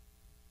fire.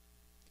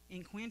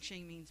 And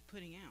quenching means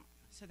putting out.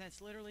 So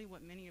that's literally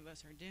what many of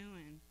us are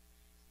doing.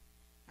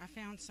 I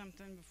found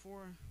something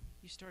before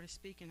you started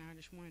speaking. I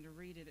just wanted to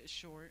read it. It's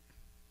short.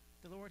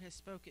 The Lord has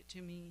spoke it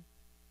to me,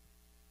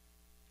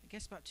 I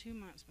guess, about 2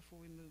 months before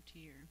we moved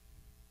here.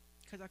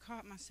 Because I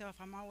caught myself,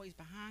 I'm always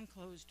behind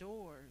closed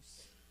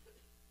doors.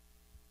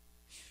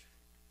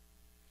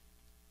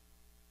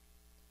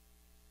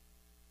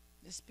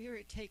 The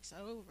Spirit takes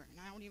over, and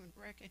I don't even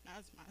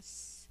recognize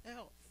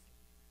myself.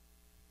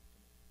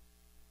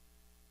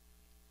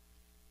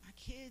 My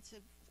kids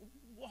have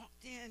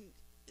walked in,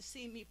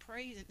 seen me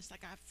praising. It's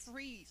like I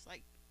freeze,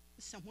 like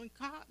someone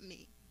caught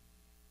me.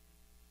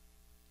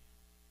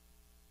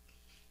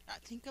 I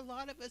think a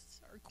lot of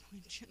us are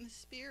quenching the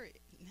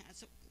Spirit, and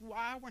that's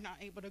why we're not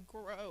able to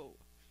grow.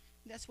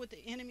 That's what the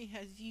enemy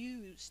has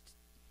used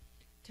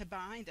to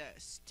bind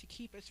us, to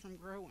keep us from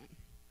growing.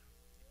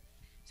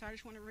 So I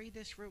just want to read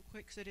this real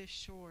quick because it is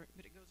short,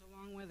 but it goes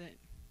along with it.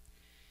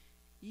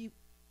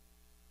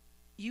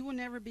 You will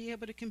never be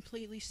able to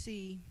completely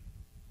see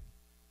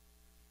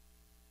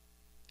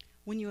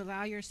when you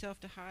allow yourself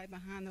to hide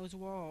behind those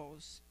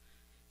walls.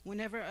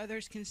 Whenever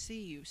others can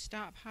see you,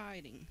 stop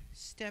hiding.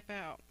 Step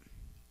out.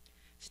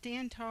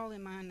 Stand tall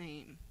in my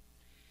name.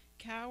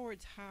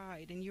 Cowards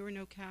hide, and you are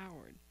no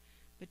coward.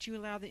 But you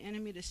allow the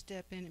enemy to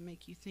step in and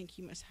make you think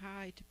you must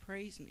hide to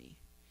praise me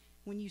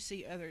when you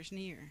see others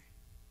near.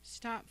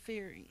 Stop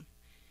fearing.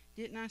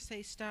 Didn't I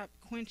say stop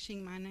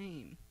quenching my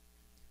name?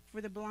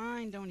 For the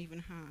blind don't even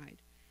hide.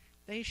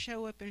 They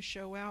show up and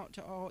show out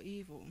to all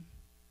evil.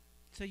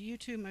 So you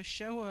too must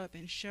show up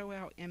and show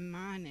out in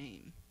my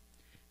name.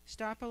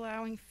 Stop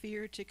allowing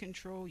fear to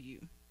control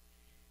you.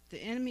 The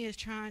enemy is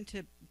trying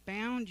to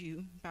bound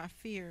you by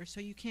fear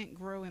so you can't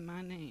grow in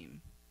my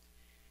name.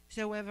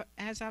 So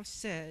as I've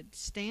said,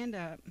 stand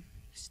up,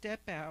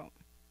 step out,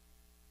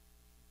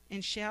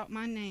 and shout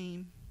my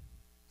name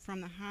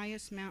from the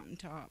highest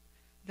mountaintop.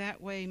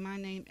 That way my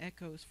name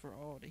echoes for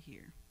all to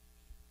hear.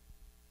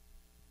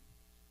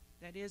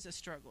 That is a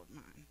struggle of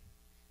mine.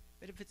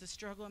 But if it's a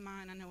struggle of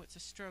mine, I know it's a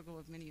struggle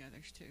of many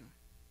others too.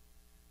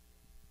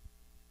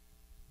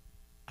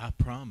 I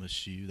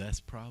promise you that's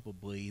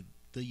probably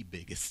the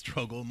biggest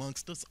struggle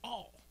amongst us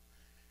all.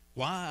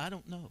 Why? I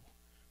don't know.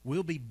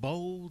 We'll be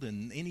bold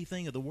in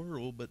anything of the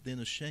world, but then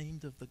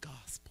ashamed of the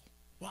gospel.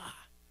 Why?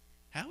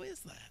 How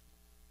is that?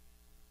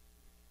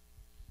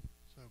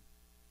 So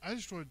I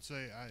just wanted to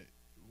say,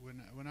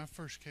 when I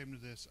first came to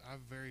this, I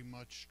very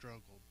much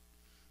struggled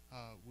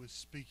with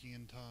speaking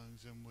in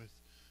tongues and with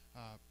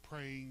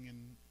praying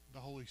in the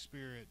Holy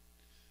Spirit,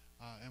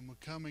 and with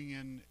coming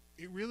in.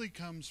 It really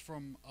comes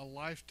from a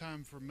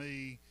lifetime for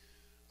me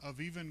of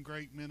even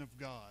great men of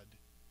God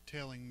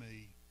telling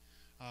me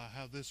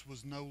how this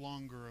was no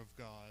longer of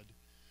God,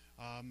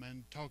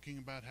 and talking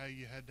about how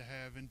you had to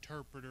have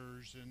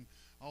interpreters and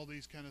all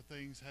these kind of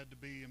things had to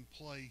be in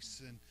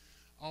place and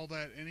all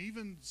that. And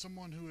even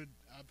someone who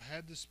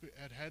had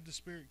the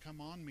Spirit come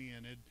on me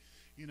and had,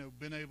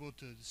 been able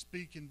to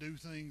speak and do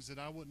things that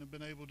I wouldn't have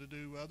been able to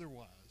do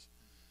otherwise.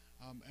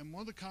 And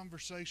one of the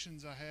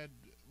conversations I had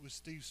with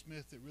Steve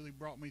Smith that really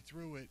brought me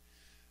through it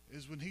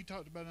is when he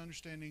talked about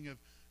understanding of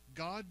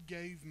God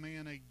gave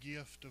man a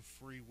gift of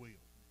free will.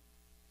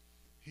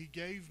 He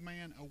gave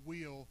man a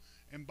will,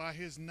 and by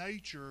his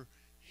nature,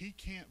 he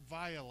can't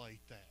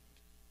violate that.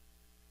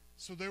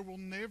 So there will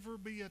never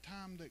be a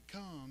time that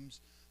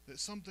comes that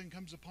something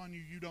comes upon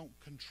you don't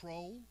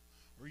control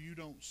or you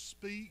don't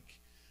speak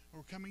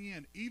or coming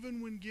in.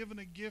 Even when given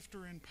a gift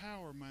or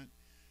empowerment,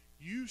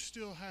 you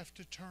still have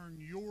to turn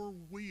your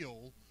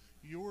will,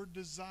 your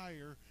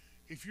desire.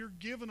 If you're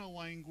given a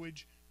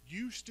language,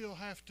 you still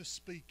have to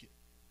speak it.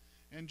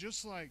 And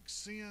just like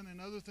sin and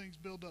other things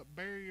build up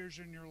barriers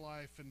in your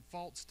life and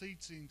false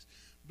teachings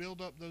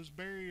build up those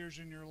barriers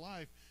in your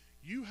life,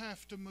 you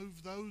have to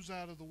move those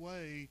out of the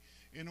way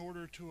in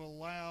order to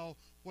allow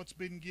what's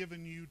been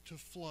given you to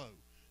flow,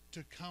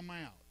 to come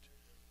out.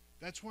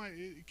 That's why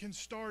it can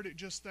start at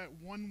just that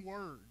one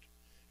word.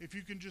 If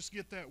you can just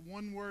get that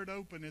one word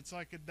open, it's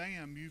like a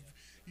dam.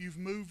 You've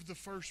moved the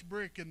first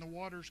brick and the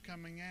water's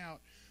coming out.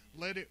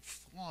 Let it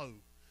flow.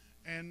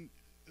 And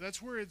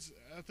that's where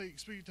I think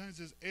speaking tongues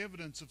is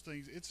evidence of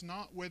things. It's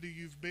not whether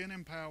you've been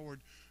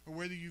empowered or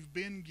whether you've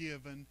been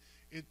given.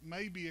 It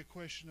may be a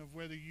question of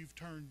whether you've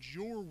turned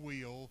your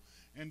will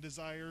and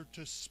desire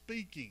to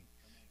speaking.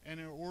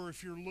 Or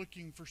if you're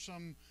looking for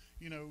some,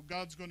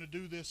 God's going to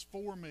do this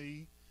for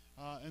me,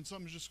 and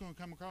something's just going to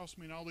come across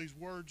me and all these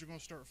words are going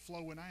to start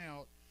flowing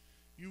out,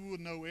 you will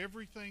know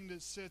everything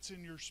that sits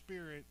in your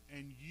spirit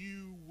and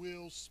you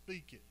will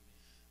speak it.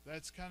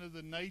 That's kind of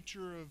the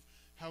nature of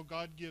how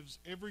God gives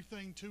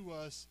everything to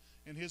us,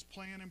 and his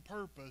plan and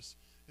purpose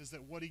is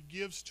that what he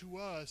gives to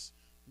us,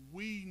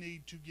 we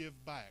need to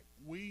give back.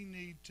 We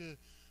need to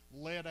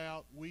let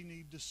out. We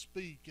need to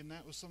speak. And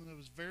that was something that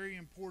was very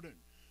important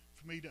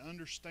for me to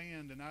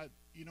understand. And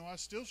I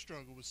still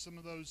struggle with some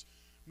of those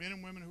men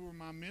and women who were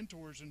my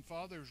mentors and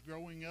fathers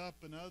growing up,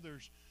 and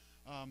others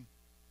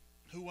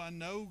who I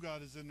know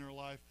God is in their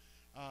life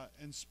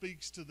and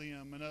speaks to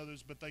them, and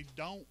others, but they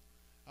don't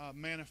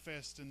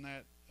manifest in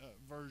that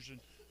version.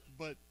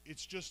 But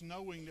it's just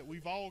knowing that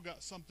we've all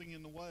got something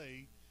in the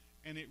way,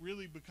 and it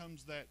really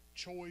becomes that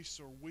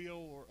choice or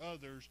will or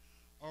others.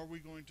 Are we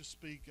going to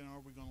speak, and are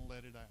we going to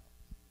let it out?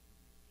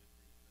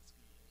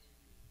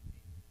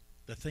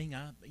 The thing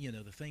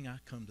I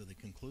come to the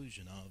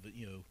conclusion of,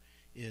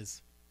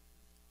 is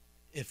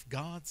if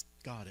God's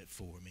got it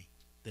for me,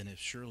 then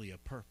it's surely a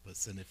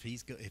purpose. And if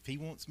he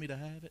wants me to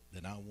have it,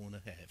 then I want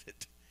to have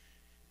it.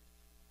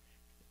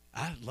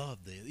 I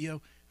love this.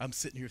 I'm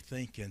sitting here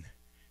thinking,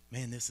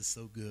 man, this is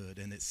so good,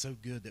 and it's so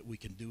good that we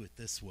can do it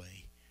this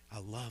way. I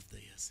love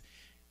this.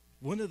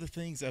 One of the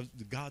things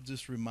God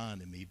just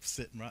reminded me,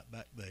 sitting right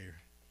back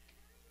there,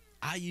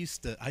 I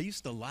used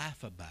to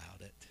laugh about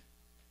it,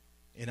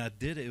 and I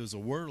did it. It was a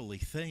worldly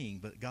thing,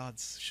 but God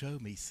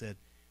showed me, said,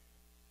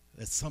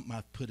 that's something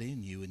I've put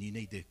in you, and you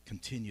need to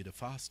continue to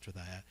foster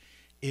that,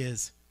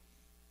 is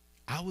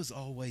I was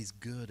always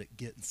good at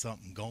getting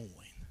something going.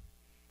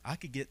 I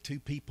could get two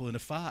people in a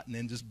fight and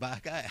then just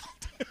back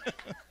out.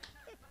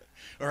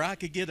 Or I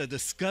could get a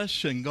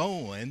discussion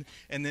going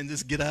and then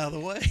just get out of the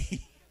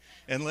way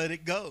and let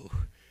it go.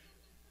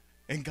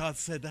 And God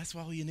said, that's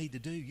all you need to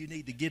do. You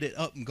need to get it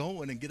up and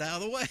going and get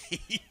out of the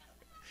way.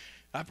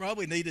 I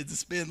probably needed to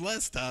spend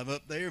less time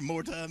up there and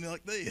more time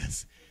like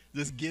this.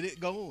 Just get it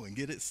going,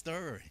 get it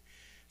stirring.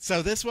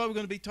 So that's what we're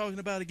going to be talking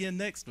about again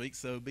next week,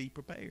 so be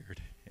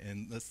prepared.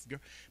 And let's go.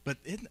 But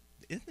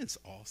isn't this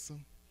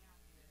awesome?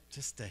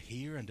 Just to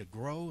hear and to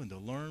grow and to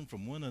learn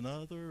from one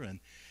another.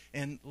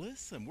 And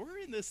listen, we're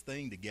in this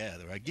thing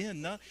together.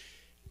 Again,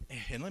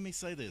 and let me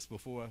say this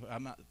before I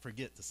might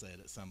forget to say it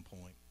at some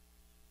point.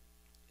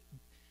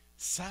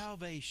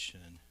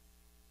 Salvation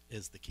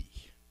is the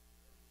key.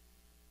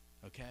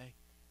 Okay?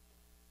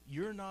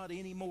 You're not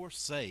any more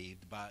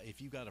saved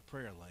if you got a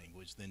prayer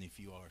language than if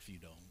you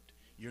don't.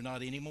 You're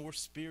not any more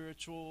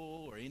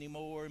spiritual or any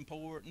more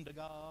important to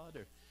God,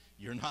 or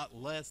you're not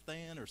less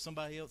than, or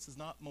somebody else is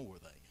not more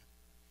than.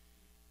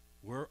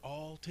 We're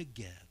all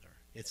together.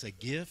 It's a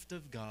gift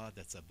of God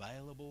that's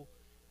available.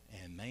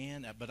 And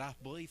man, but I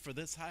believe for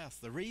this house,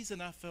 the reason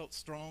I felt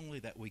strongly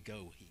that we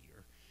go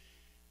here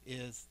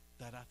is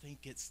that I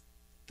think it's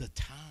the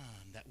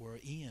time that we're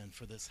in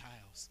for this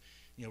house.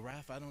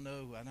 Ralph, I don't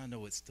know, and I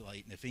know it's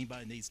late, and if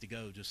anybody needs to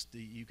go, just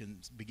you can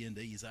begin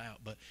to ease out.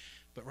 But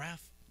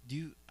Ralph,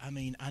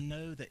 I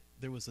know that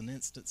there was an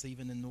instance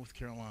even in North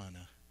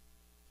Carolina,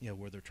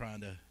 where they're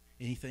trying to,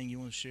 anything you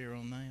want to share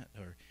on that?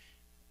 Or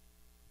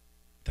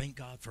thank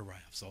God for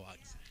Ralph, so I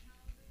can say.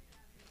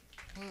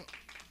 Well,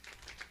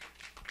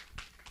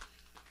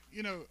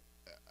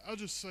 I'll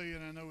just say,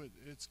 and I know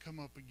it's come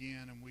up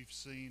again, and we've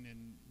seen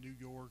in New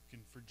York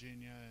and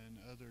Virginia and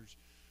others,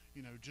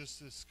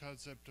 just this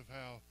concept of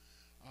how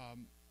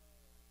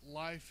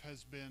life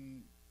has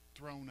been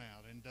thrown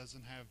out and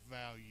doesn't have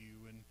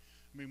value. And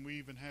I mean, we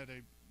even had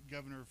a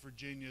governor of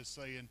Virginia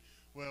saying,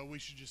 well, we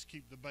should just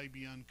keep the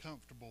baby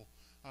uncomfortable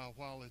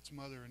while its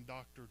mother and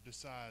doctor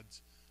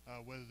decides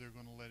whether they're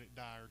going to let it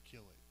die or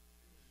kill it.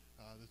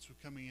 That's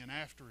coming in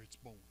after it's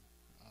born.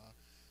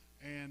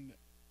 And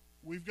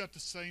we've got the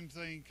same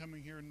thing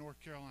coming here in North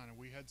Carolina.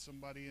 We had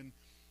somebody in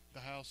the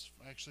House,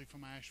 actually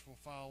from Asheville,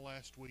 file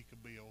last week a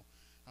bill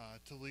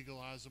to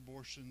legalize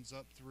abortions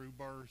up through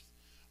birth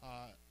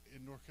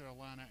in North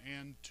Carolina,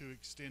 and to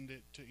extend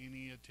it to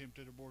any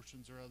attempted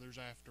abortions or others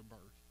after birth.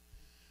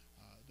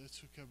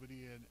 That's coming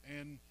in.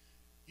 And,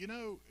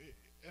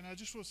 and I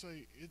just want to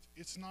say,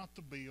 it's not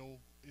the bill.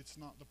 It's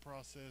not the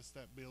process.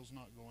 That bill's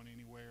not going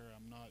anywhere.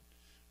 I'm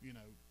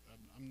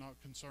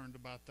not concerned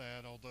about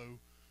that, although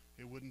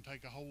it wouldn't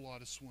take a whole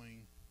lot of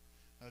swing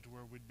to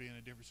where we'd be in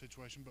a different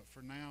situation. But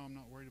for now, I'm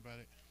not worried about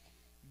it.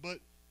 But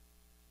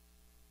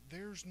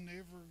there's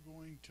never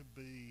going to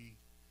be,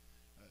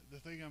 the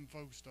thing I'm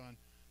focused on,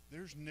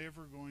 there's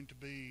never going to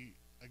be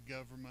a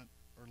government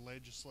or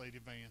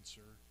legislative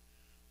answer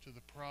to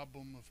the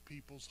problem of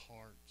people's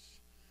hearts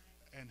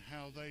and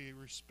how they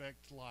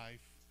respect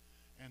life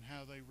and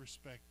how they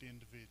respect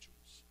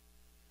individuals.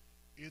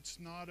 It's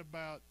not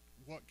about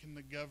what can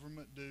the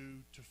government do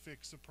to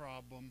fix a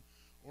problem,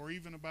 or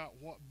even about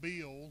what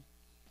bill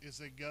is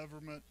a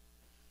government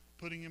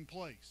putting in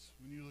place.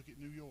 When you look at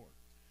New York,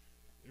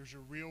 there's a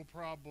real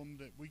problem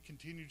that we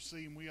continue to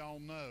see, and we all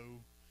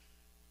know,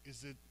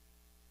 is that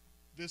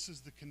this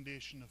is the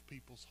condition of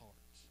people's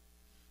hearts.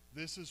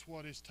 This is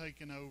what is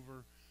taken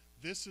over.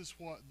 This is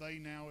what they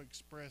now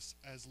express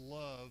as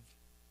love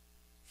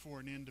for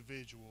an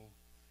individual,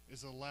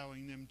 is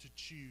allowing them to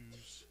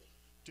choose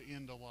to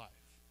end a life.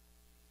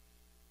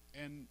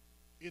 And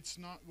it's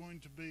not going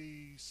to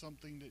be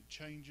something that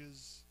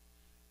changes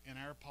in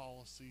our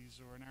policies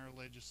or in our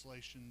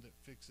legislation that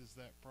fixes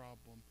that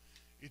problem.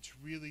 It's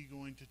really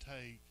going to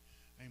take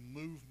a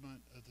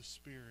movement of the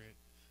Spirit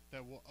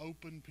that will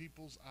open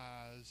people's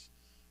eyes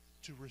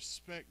to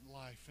respect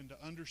life and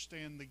to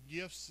understand the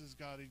gifts as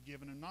God had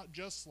given them, not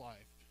just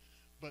life,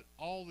 but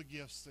all the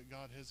gifts that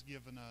God has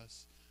given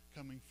us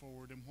coming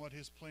forward, and what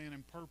His plan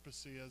and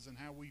purpose is, and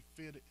how we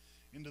fit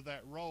into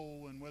that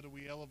role, and whether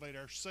we elevate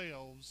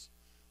ourselves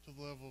to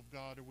the level of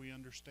God or we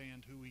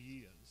understand who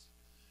He is.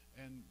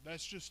 And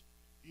that's just,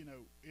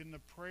 in the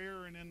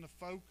prayer and in the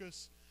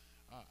focus.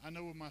 I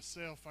know with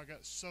myself, I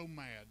got so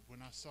mad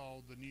when I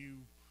saw the new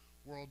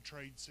World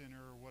Trade Center,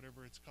 or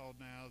whatever it's called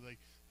now.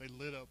 They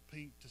lit up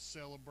pink to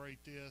celebrate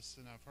this,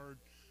 and I've heard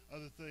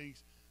other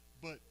things.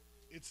 But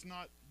it's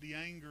not the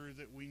anger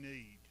that we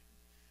need.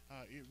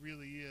 It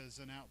really is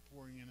an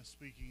outpouring and a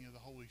speaking of the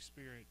Holy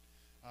Spirit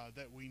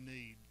that we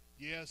need.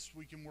 Yes,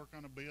 we can work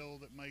on a bill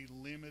that may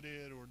limit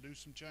it or do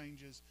some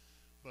changes,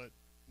 but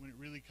when it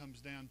really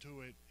comes down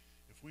to it,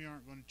 if we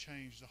aren't going to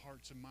change the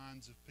hearts and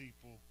minds of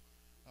people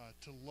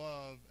to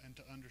love and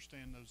to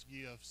understand those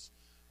gifts,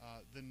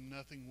 then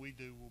nothing we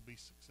do will be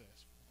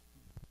successful.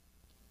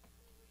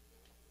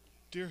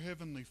 Dear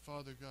Heavenly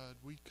Father God,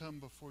 we come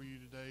before you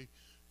today,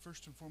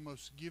 first and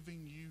foremost,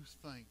 giving you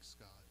thanks,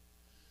 God.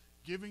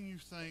 Giving you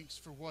thanks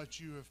for what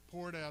you have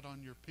poured out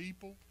on your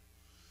people,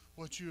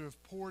 what you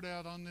have poured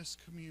out on this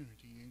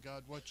community, and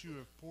God, what you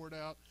have poured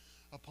out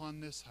upon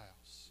this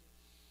house.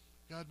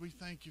 God, we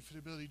thank you for the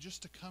ability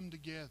just to come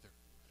together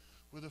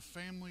with a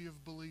family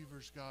of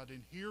believers, God,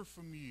 and hear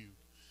from you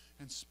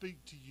and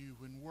speak to you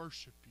and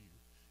worship you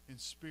in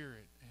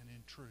spirit and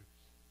in truth.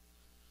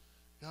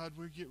 God,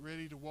 we get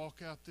ready to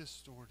walk out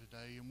this door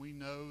today, and we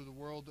know the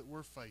world that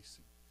we're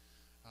facing.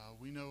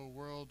 We know a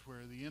world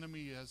where the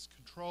enemy has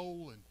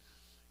control,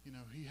 and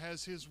he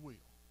has his will.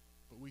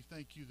 But we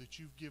thank you that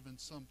you've given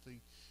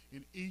something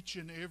in each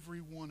and every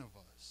one of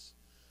us.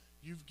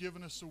 You've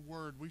given us a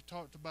word. We've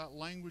talked about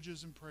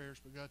languages and prayers,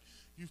 but God,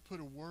 you've put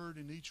a word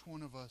in each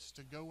one of us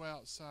to go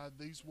outside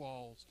these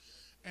walls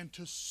and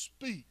to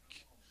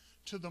speak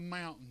to the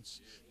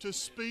mountains, to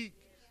speak,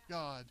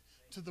 God,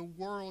 to the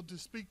world, to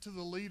speak to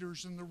the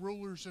leaders and the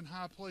rulers in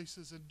high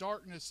places and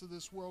darkness of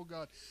this world,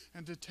 God,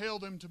 and to tell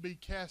them to be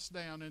cast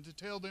down and to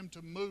tell them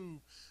to move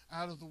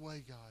out of the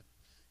way, God.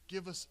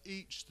 Give us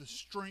each the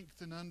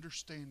strength and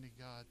understanding,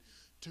 God,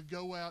 to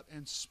go out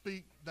and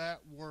speak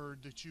that word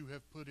that you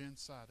have put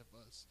inside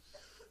of us.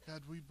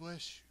 God, we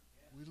bless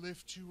you. We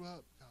lift you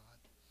up,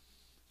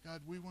 God.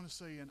 God, we want to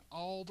say in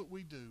all that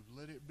we do,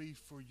 let it be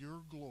for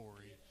your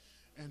glory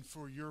and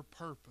for your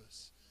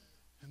purpose.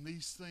 And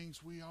these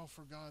things we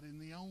offer, God, in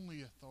the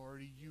only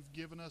authority you've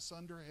given us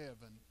under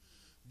heaven,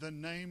 the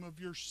name of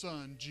your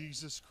Son,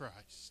 Jesus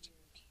Christ.